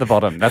who's right at the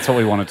bottom? That's what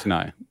we wanted to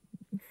know.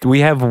 We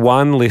have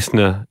one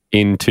listener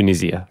in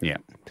Tunisia. Yeah,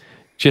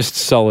 just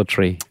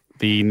solitary.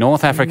 The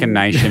North African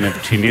nation of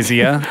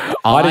Tunisia.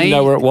 I didn't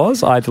know where it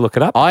was. I had to look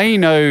it up. I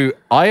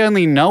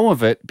only know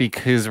of it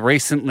because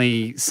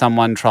recently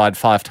someone tried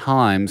 5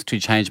 times to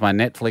change my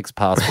Netflix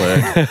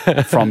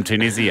password from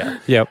Tunisia.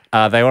 Yep.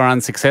 They were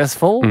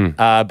unsuccessful,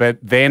 but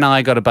then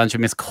I got a bunch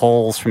of missed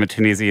calls from a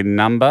Tunisian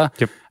number.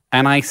 Yep.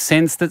 And I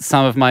sense that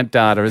some of my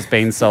data has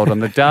been sold on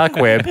the dark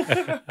web,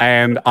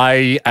 and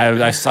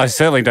I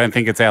certainly don't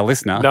think it's our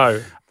listener.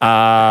 No.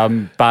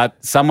 But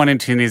someone in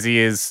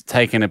Tunisia has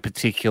taken a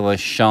particular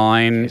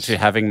shine to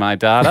having my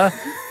data,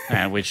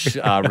 which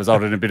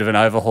resulted in a bit of an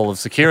overhaul of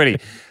security.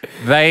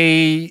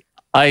 I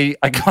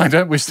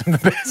don't wish them the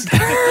best.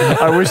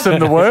 I wish them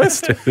the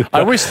worst.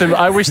 I wish they would.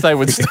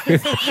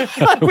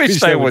 I wish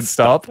they would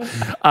stop.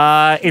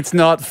 It's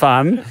not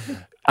fun.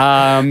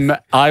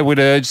 I would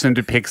urge them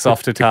to pick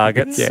softer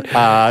targets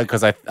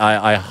because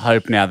I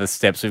hope now the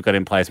steps we've got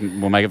in place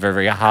will make it very,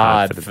 very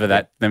hard for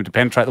them to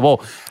penetrate the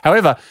wall.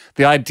 However,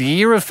 the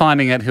idea of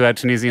finding out who our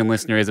Tunisian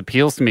listener is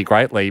appeals to me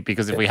greatly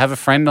because if we have a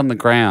friend on the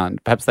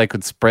ground, perhaps they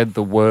could spread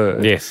the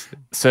word. Yes.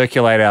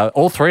 Circulate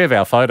all 3 of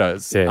our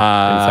photos. Yeah.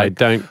 And say,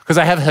 don't. Because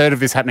I have heard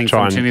of this happening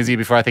from Tunisia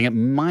before. I think it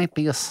might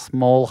be a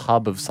small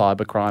hub of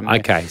cybercrime.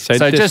 Okay.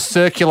 So just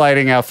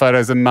circulating our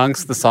photos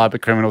amongst the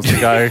cyber criminals to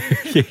go,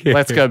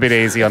 let's go a bit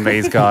easy on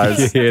these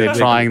guys. They're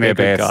trying their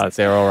best. Guys.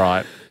 They're all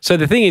right. So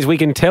the thing is, we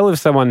can tell if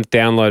someone's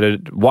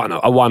downloaded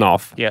a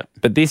one-off. Yeah.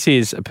 But this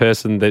is a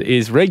person that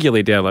is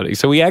regularly downloading.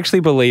 So we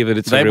actually believe that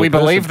it's a real we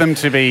person. believe them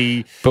to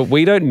be but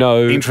we don't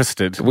know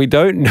interested. We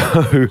don't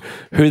know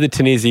who the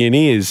Tunisian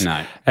is.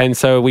 No. And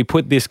so we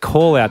put this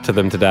call out to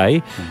them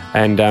today,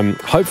 and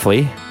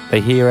hopefully they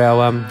hear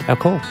our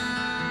call.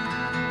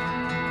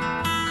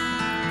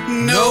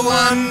 No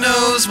one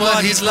knows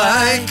what he's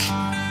like.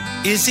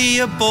 Is he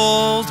a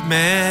bald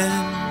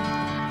man?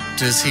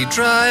 Does he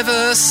drive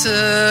a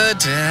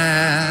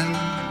sedan?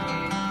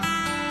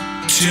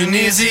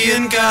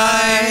 Tunisian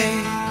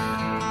guy.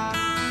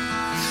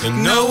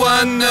 And no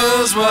one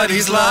knows what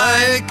he's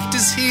like.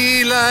 Does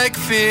he like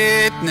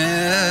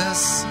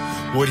fitness?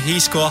 Would he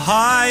score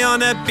high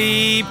on a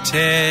beep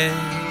test?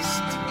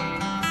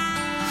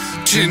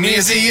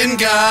 Tunisian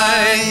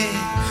guy.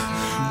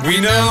 We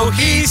know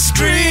he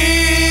streams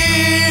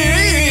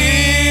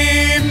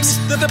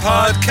the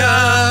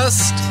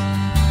podcast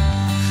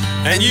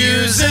and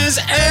uses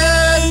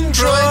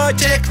Android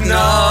technology.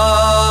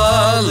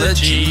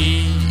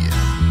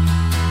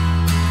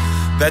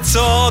 That's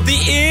all the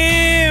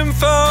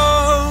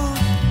info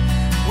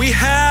we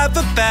have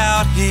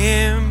about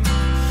him.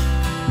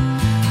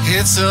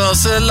 It's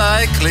also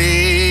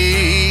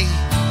likely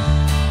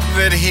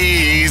that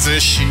he's a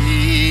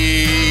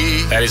she.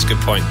 That is a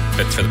good point.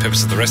 But for the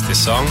purpose of the rest of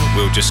this song,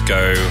 we'll just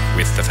go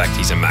with the fact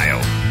he's a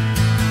male.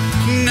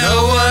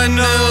 No one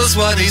knows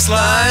what he's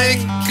like.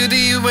 Could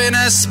he win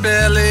a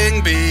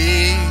spelling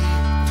bee?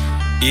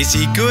 Is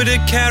he good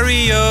at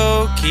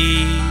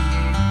karaoke?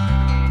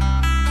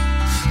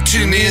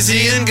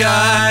 Tunisian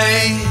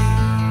guy.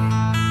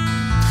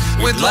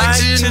 We'd like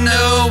to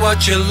know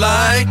what you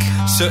like.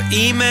 So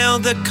email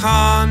the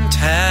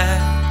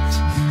contact.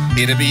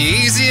 It'll be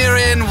easier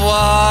in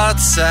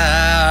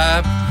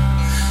WhatsApp.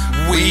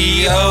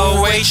 We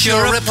await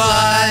your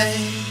reply.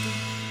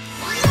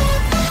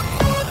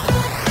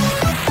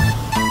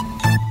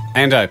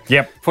 Ando.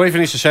 Yep. Before we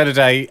finish the show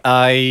today,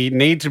 I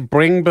need to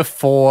bring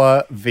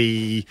before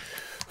the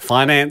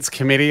finance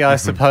committee, I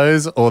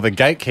suppose, or the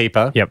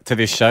gatekeeper to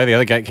this show. The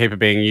other gatekeeper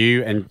being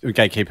you and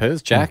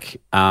gatekeepers, Jack.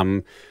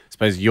 I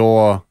suppose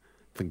you're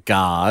the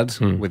guard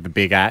with the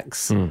big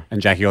axe, and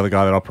Jackie, you're the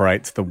guy that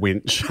operates the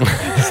winch.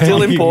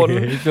 Still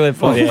important. Still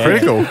important.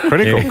 Critical,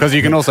 because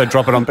you can also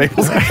drop it on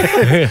people's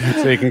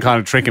heads, so you can kind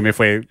of trick them.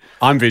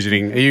 I'm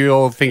visioning. Are you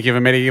all thinking of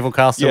a medieval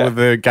castle with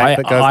the gate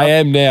that goes up? I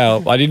am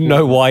now. I didn't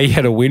know why he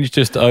had a winch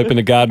just to open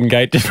a garden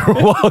gate just for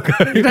a while ago.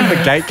 You don't have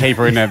a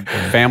gatekeeper in a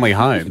family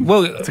home.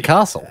 Well, it's a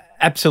castle.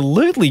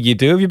 Absolutely, you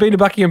do. Have you been to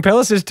Buckingham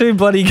Palace? There's two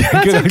bloody...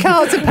 It's a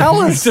palace.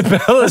 It's a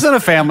palace. It's not a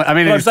family... I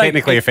mean, it's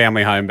technically a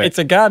family home, but... It's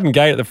a garden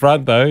gate at the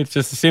front, though. It's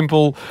just a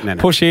simple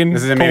push in,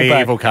 This is a pull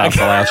medieval back.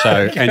 castle, our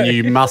show, and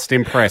you must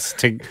impress.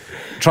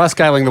 Try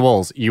scaling the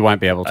walls. You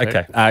won't be able to.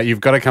 Okay.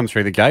 You've got to come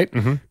through the gate,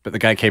 but the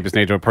gatekeepers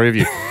need to approve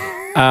you.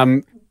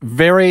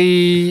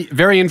 Very,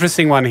 very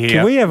interesting one here.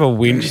 Can we have a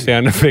winch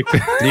sound effect?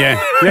 Yeah.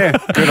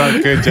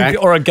 Good, Jack.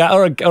 or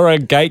a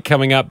gate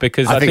coming up,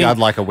 because I think I'd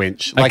like a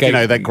winch, like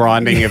that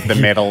grinding of the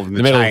metal and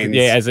the chains.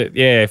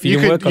 Yeah, if you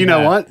can work on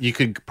that. What? You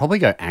could probably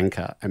go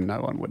anchor, and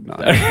no one would know.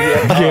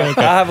 I'll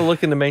have a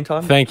look in the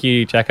meantime. Thank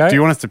you, Jacko. Do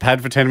you want us to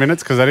pad for 10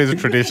 minutes? Because that is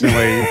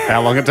traditionally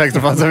how long it takes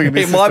to find something in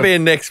this It might be a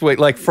next week,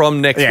 like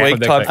from next week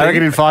type I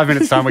reckon thing. in 5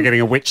 minutes' time we're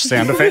getting a witch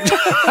sound effect.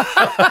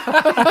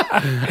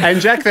 And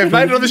Jack, they've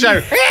made it on the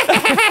show.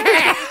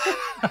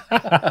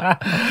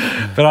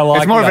 But I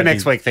like it's more of a that.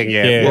 next week thing,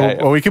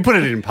 Well, we could put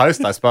it in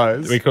post, I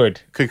suppose. We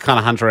could kind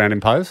of hunt around in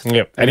post.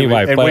 Yep. And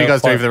Anyway, what do you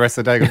guys do for the rest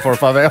of the day? 4 or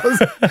 5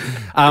 hours?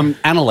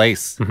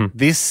 Annalise,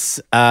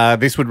 this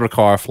would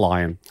require a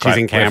fly-in. She's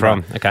in Canberra.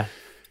 Where from? Okay.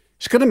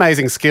 She's got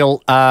amazing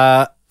skill.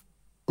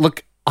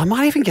 Look, I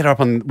might even get her up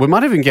we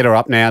might even get her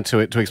up now to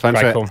explain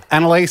to her. Cool.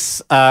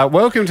 Annalise,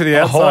 welcome to the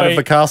outside of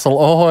the castle.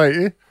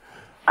 Ahoy.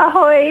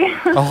 Ahoy.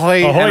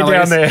 Ahoy, Ahoy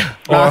down there.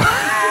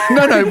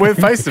 No, we're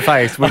face to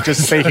face. We're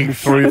just speaking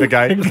through the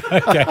gate.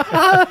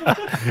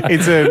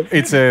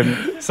 It's a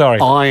Sorry.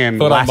 iron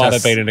Thought lattice. I might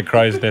have been in a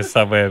crow's nest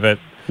somewhere, but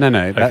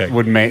No, that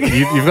wouldn't mean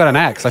you've got an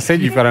axe. I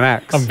said you've got an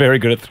axe. I'm very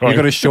good at throwing.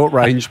 You've got a short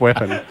range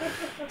weapon.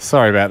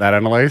 Sorry about that,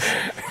 Annalise.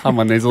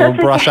 Someone needs a little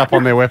brush up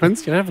on their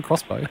weapons. You don't have a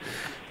crossbow.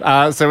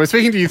 So we're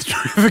speaking to you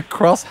through the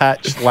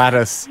crosshatch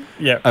lattice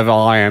of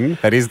iron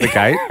that is the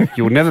gate.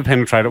 You will never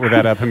penetrate it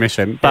without our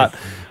permission. But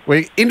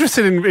we're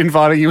interested in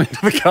inviting you into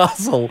the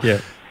castle.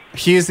 Yeah.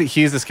 Here's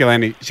the skill,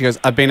 Andy. She goes,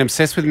 I've been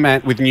obsessed with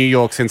New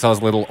York since I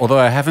was little. Although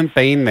I haven't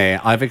been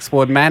there, I've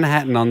explored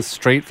Manhattan on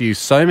Street View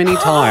so many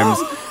times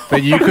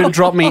that you could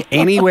drop me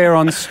anywhere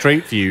on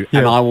Street View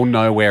and I will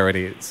know where it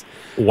is.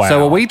 Wow.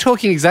 So are we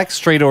talking exact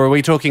street, or are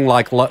we talking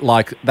like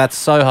that's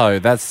Soho,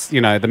 that's, the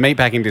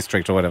meatpacking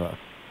district or whatever?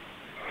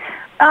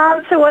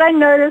 So what I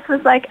noticed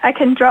was, I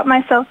can drop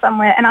myself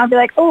somewhere and I'll be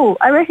like, oh,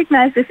 I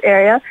recognize this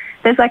area.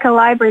 There's a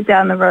library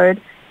down the road.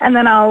 And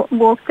then I'll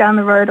walk down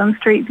the road on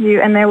Street View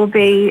and there will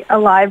be a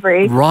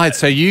library. Right,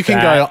 so you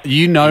can go,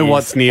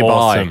 what's nearby.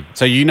 Awesome.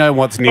 So you know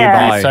what's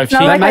nearby. Yeah. So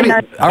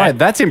all right,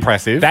 that's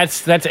impressive.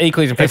 That's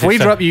equally as impressive. If we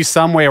drop you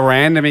somewhere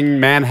random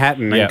in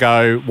Manhattan and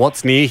go,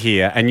 what's near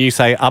here, and you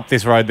say, up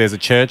this road there's a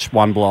church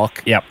 1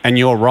 block, and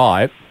you're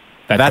right,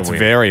 that's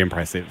very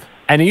impressive.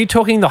 And are you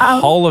talking the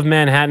whole of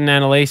Manhattan,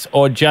 Annalise,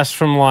 or just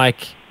from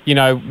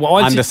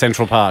under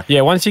Central Park? Yeah,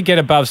 once you get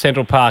above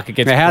Central Park, it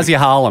gets... Now, how's your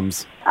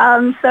Harlems?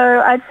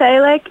 So I'd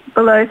say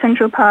below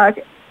Central Park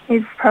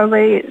is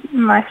probably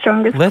my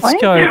strongest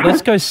point.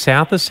 Let's go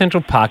south of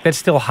Central Park. That's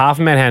still half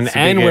Manhattan,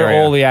 and where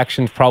area. all the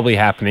action's probably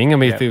happening. I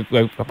mean,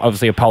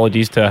 obviously,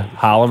 apologies to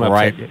Harlem.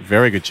 Great,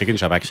 very good chicken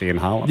shop actually in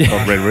Harlem.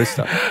 Called Red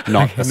Rooster,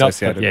 not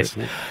associated with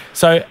it.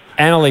 So,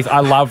 Annalise,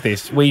 I love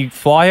this. We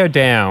fly her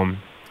down.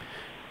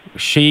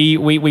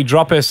 We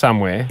drop her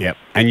somewhere. Yep.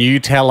 And you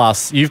tell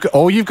us,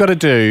 all you've got to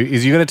do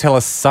is you've got to tell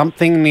us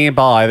something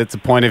nearby that's a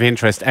point of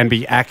interest and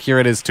be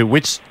accurate as to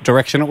which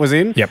direction it was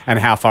in and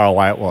how far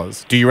away it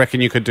was. Do you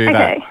reckon you could do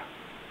that?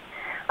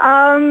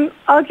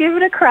 I'll give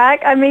it a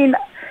crack. I mean,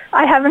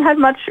 I haven't had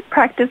much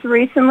practice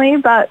recently,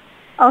 but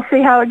I'll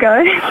see how it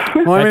goes.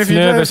 Well, I mean, It's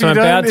nervous.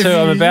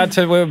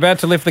 We're about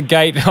to lift the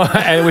gate, and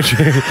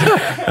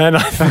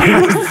I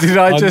think, Did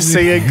I just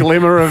see a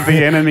glimmer of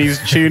the enemy's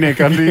tunic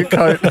under your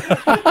coat?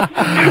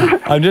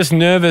 I'm just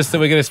nervous that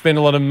we're going to spend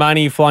a lot of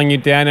money flying you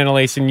down,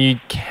 Annalise, and you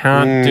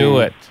can't do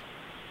it.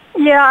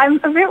 Yeah, I'm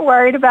a bit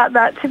worried about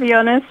that, to be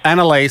honest.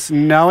 Annalise,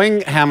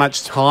 knowing how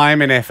much time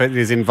and effort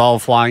is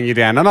involved flying you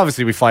down, and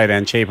obviously we fly you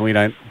down cheap and we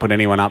don't put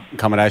anyone up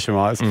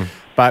accommodation-wise,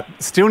 but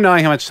still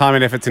knowing how much time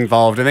and effort's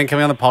involved and then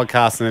coming on the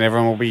podcast and then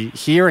everyone will be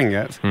hearing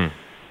it,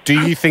 do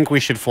you think we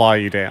should fly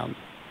you down?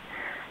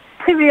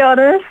 To be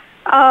honest,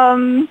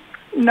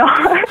 no.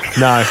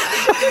 No.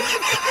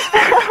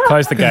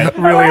 Close the gate.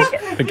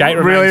 The gate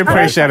remains Really closed.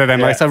 appreciate it,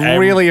 Annalise. I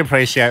really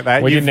appreciate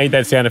that. We didn't need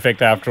that sound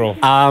effect after all.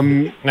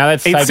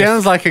 It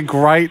sounds like a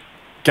great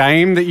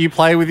game that you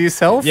play with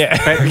yourself. Yeah.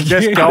 But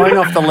just going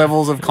off the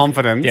levels of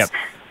confidence. Yep.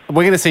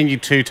 We're going to send you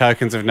 2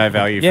 tokens of no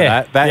value for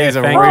that. That is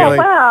a thank really...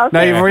 you. Oh, wow,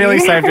 No, you've thank really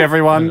you. saved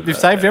everyone. You've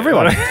saved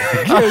everyone.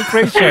 I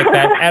appreciate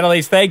that.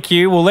 Annalise, thank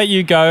you. We'll let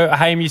you go.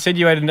 Haim, you said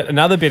you had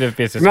another bit of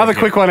business. Another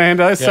quick one,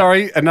 Ando.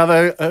 Sorry.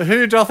 Another...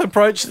 who doth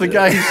approach the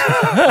gate?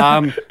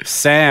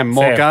 Sam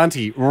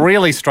Morganti.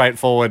 Really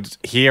straightforward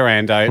here,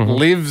 Ando.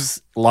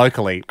 Lives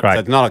locally. Great. So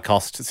it's not a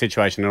cost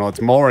situation at all. It's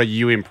more, are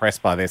you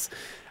impressed by this?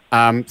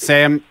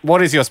 Sam,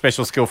 what is your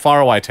special skill? Fire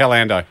away. Tell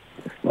Ando.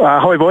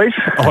 Ahoy, boys.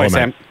 Ahoy,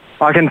 Sam.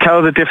 I can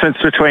tell the difference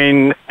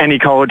between any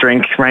cola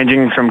drink,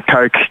 ranging from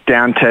Coke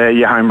down to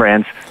your home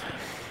brands.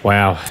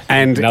 Wow.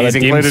 And Another he's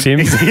dim included, sim?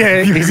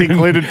 he's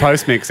included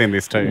post-mix in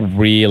this too.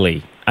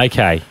 Really?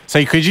 Okay.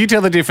 So could you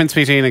tell the difference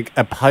between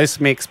a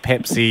post-mix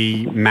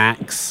Pepsi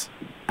Max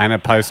and a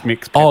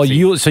post-mix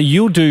Pepsi? Oh,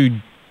 you'll do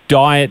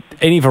diet,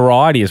 any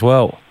variety as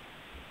well?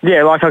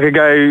 Yeah, like I could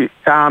go,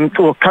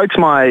 well, Coke's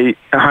my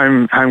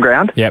home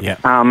ground.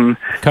 Yep. Coke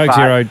Coke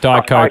Zero,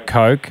 Diet Coke,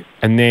 Coke,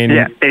 and then...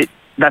 Yeah,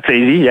 that's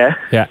easy, yeah.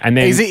 Yeah, and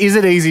then... Is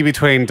it easy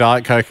between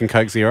Diet Coke and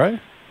Coke Zero?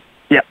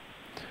 Yep.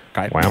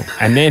 Great. Wow.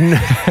 And then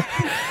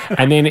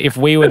if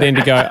we were then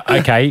to go,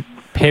 okay,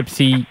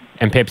 Pepsi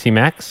and Pepsi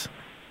Max?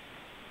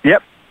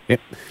 Yep.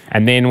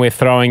 And then we're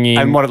throwing in...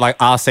 And what, like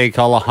RC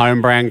Cola,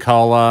 home brand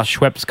cola?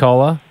 Schweppes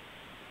Cola?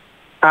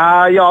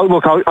 Yeah,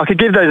 look, I could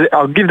give those.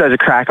 I'll give those a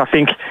crack. I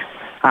think.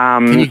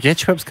 Can you get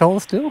Schweppes Cola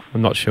still?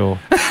 I'm not sure.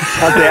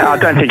 I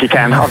don't think you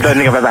can. I don't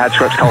think I've ever had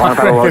Schweppes Cola. I've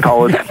had a lot of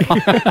colas.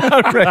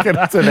 I reckon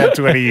it's about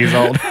 20 years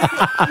old.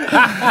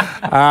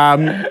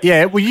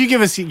 Yeah, well, you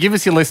give us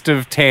your list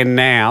of 10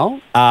 now.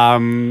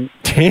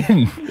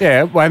 10?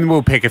 Yeah, and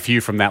we'll pick a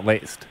few from that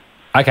list.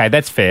 Okay,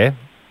 that's fair.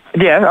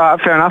 Yeah,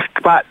 fair enough.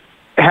 But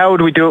how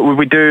would we do it? Would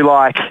we do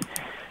like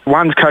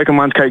one's Coke and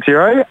one's Coke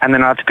Zero, and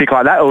then I have to pick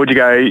like that, or would you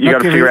go, you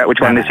got to figure out which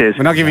one this is?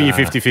 We're not giving you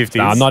 50-50s.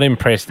 No, I'm not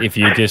impressed if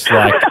you just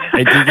like...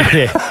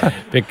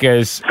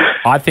 because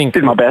I think...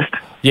 Did my best.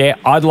 Yeah,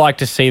 I'd like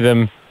to see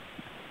them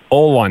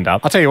all lined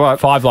up. I'll tell you what.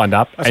 5 lined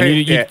up. I'll And tell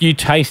you, you- you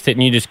taste it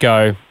and you just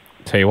go,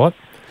 tell you what,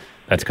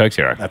 that's Coke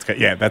Zero. That's good.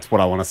 Yeah, that's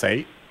what I want to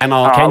see. And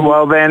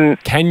well then...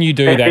 Can you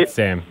do that,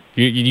 Sam?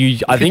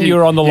 I think you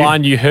were on the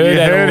line. You heard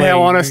that. You heard how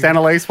already. honest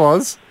Annalise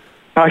was.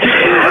 Okay.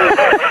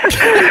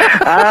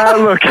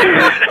 Look...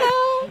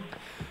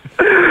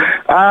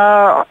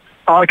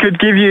 I could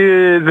give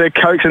you the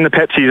Cokes and the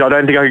Pepsis. I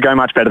don't think I could go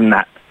much better than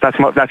that.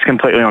 That's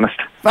completely honest.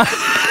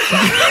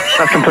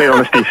 That's complete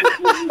honesty.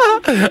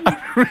 I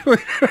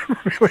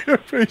really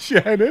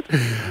appreciate it.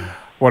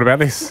 What about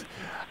this?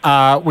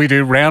 We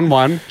do round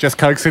 1, just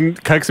Cokes and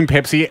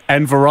Pepsi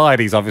and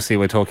varieties, obviously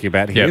we're talking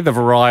about here, the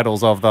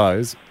varietals of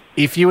those.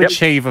 If you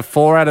achieve a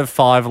 4 out of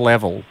 5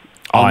 level...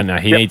 Oh, no,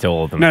 he needs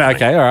all of them. No,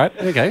 okay, all right.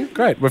 Okay,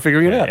 great. We're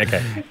figuring it out.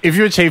 Okay. If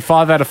you achieve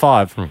 5 out of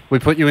 5, we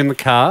put you in the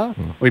car,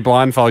 we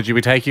blindfold you,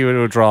 we take you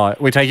to a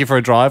drive, we take you for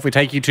a drive, we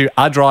take you to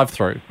a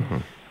drive-through,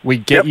 we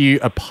get you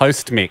a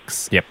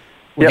post-mix. Yep.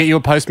 We get you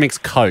a post-mix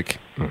Coke.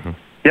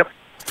 Yep.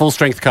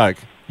 Full-strength Coke.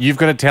 You've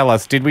got to tell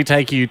us, did we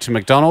take you to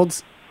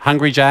McDonald's,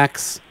 Hungry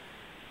Jack's,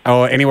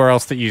 or anywhere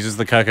else that uses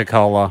the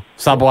Coca-Cola,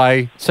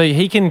 Subway? So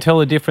he can tell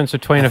the difference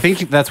between... I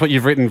think that's what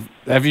you've written.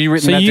 Have you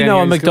written So that you down know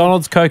here a in the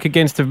McDonald's Coke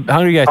against a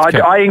Hungry Jack's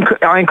Coke?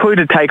 I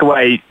included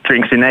takeaway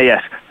drinks in there,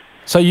 yes.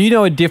 So you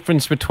know a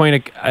difference between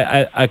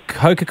a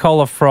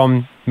Coca-Cola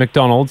from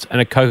McDonald's and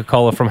a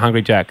Coca-Cola from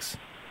Hungry Jack's?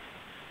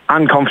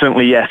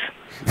 Unconfidently, yes.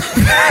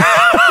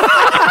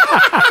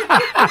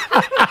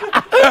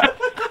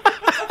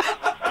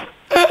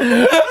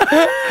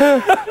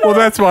 Well,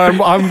 that's why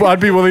I'd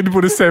be willing to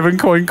put a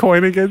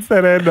 7-coin against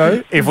that,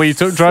 Ando. If we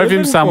drove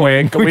him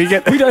somewhere, can we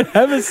get... We don't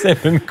have a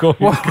 7 coin.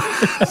 Well,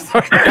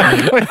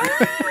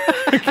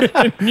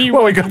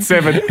 we got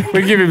 7.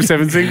 We give him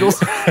 7 singles.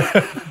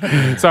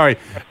 Sorry.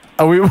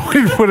 We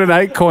put an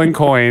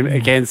 8-coin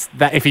against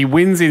that. If he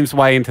wins his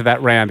way into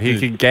that round, he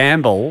could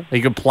gamble.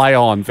 He could play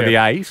on for the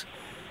 8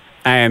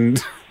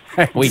 and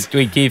We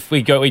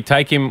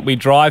take him, we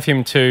drive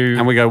him to,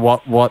 And we go,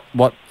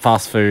 what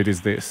fast food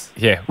is this?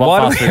 yeah. What Why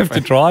do fast we food have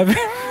to drive him?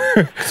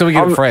 So we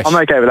get it fresh. I'm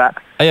okay with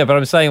that. Yeah, but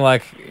I'm saying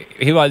like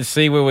he might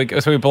see where we go.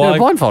 So we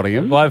blindfolding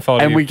him.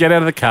 And we get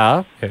out of the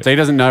car, so he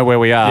doesn't know where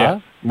we are. Yeah.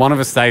 One of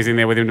us stays in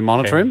there with him to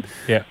monitor him.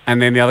 Yeah.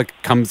 And then the other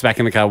comes back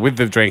in the car with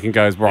the drink and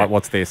goes, right,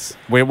 what's this?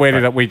 Where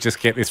did we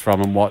just get this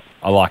from and what?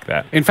 I like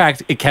that. In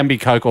fact, it can be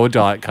Coke or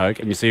Diet Coke.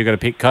 And so you've got to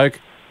pick Coke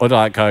or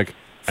Diet Coke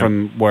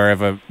from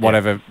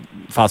whatever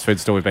fast food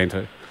store we've been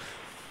to.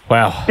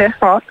 Wow. Yeah,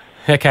 all right.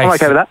 Okay. I'm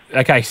okay with that.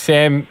 Okay,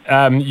 Sam,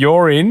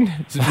 you're in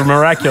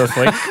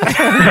miraculously.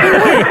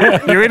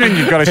 You're in and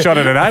you've got a shot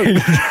at an 8.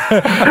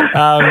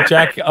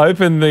 Jack,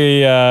 open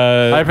the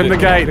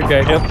gate. The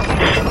gate. Yep.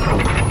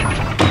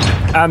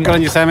 Good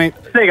on you, Sammy.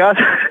 There you guys.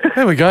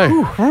 There we go.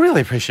 Really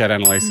appreciate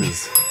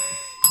Annalise's.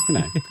 It's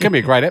going to be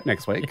a great app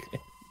next week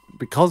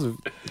because of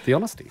the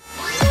honesty.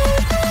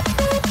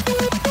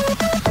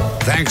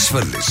 Thanks for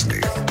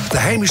listening. The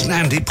Hamish and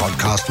Andy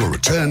podcast will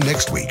return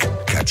next week.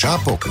 Catch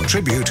up or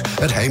contribute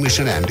at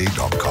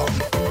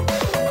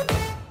hamishandandy.com.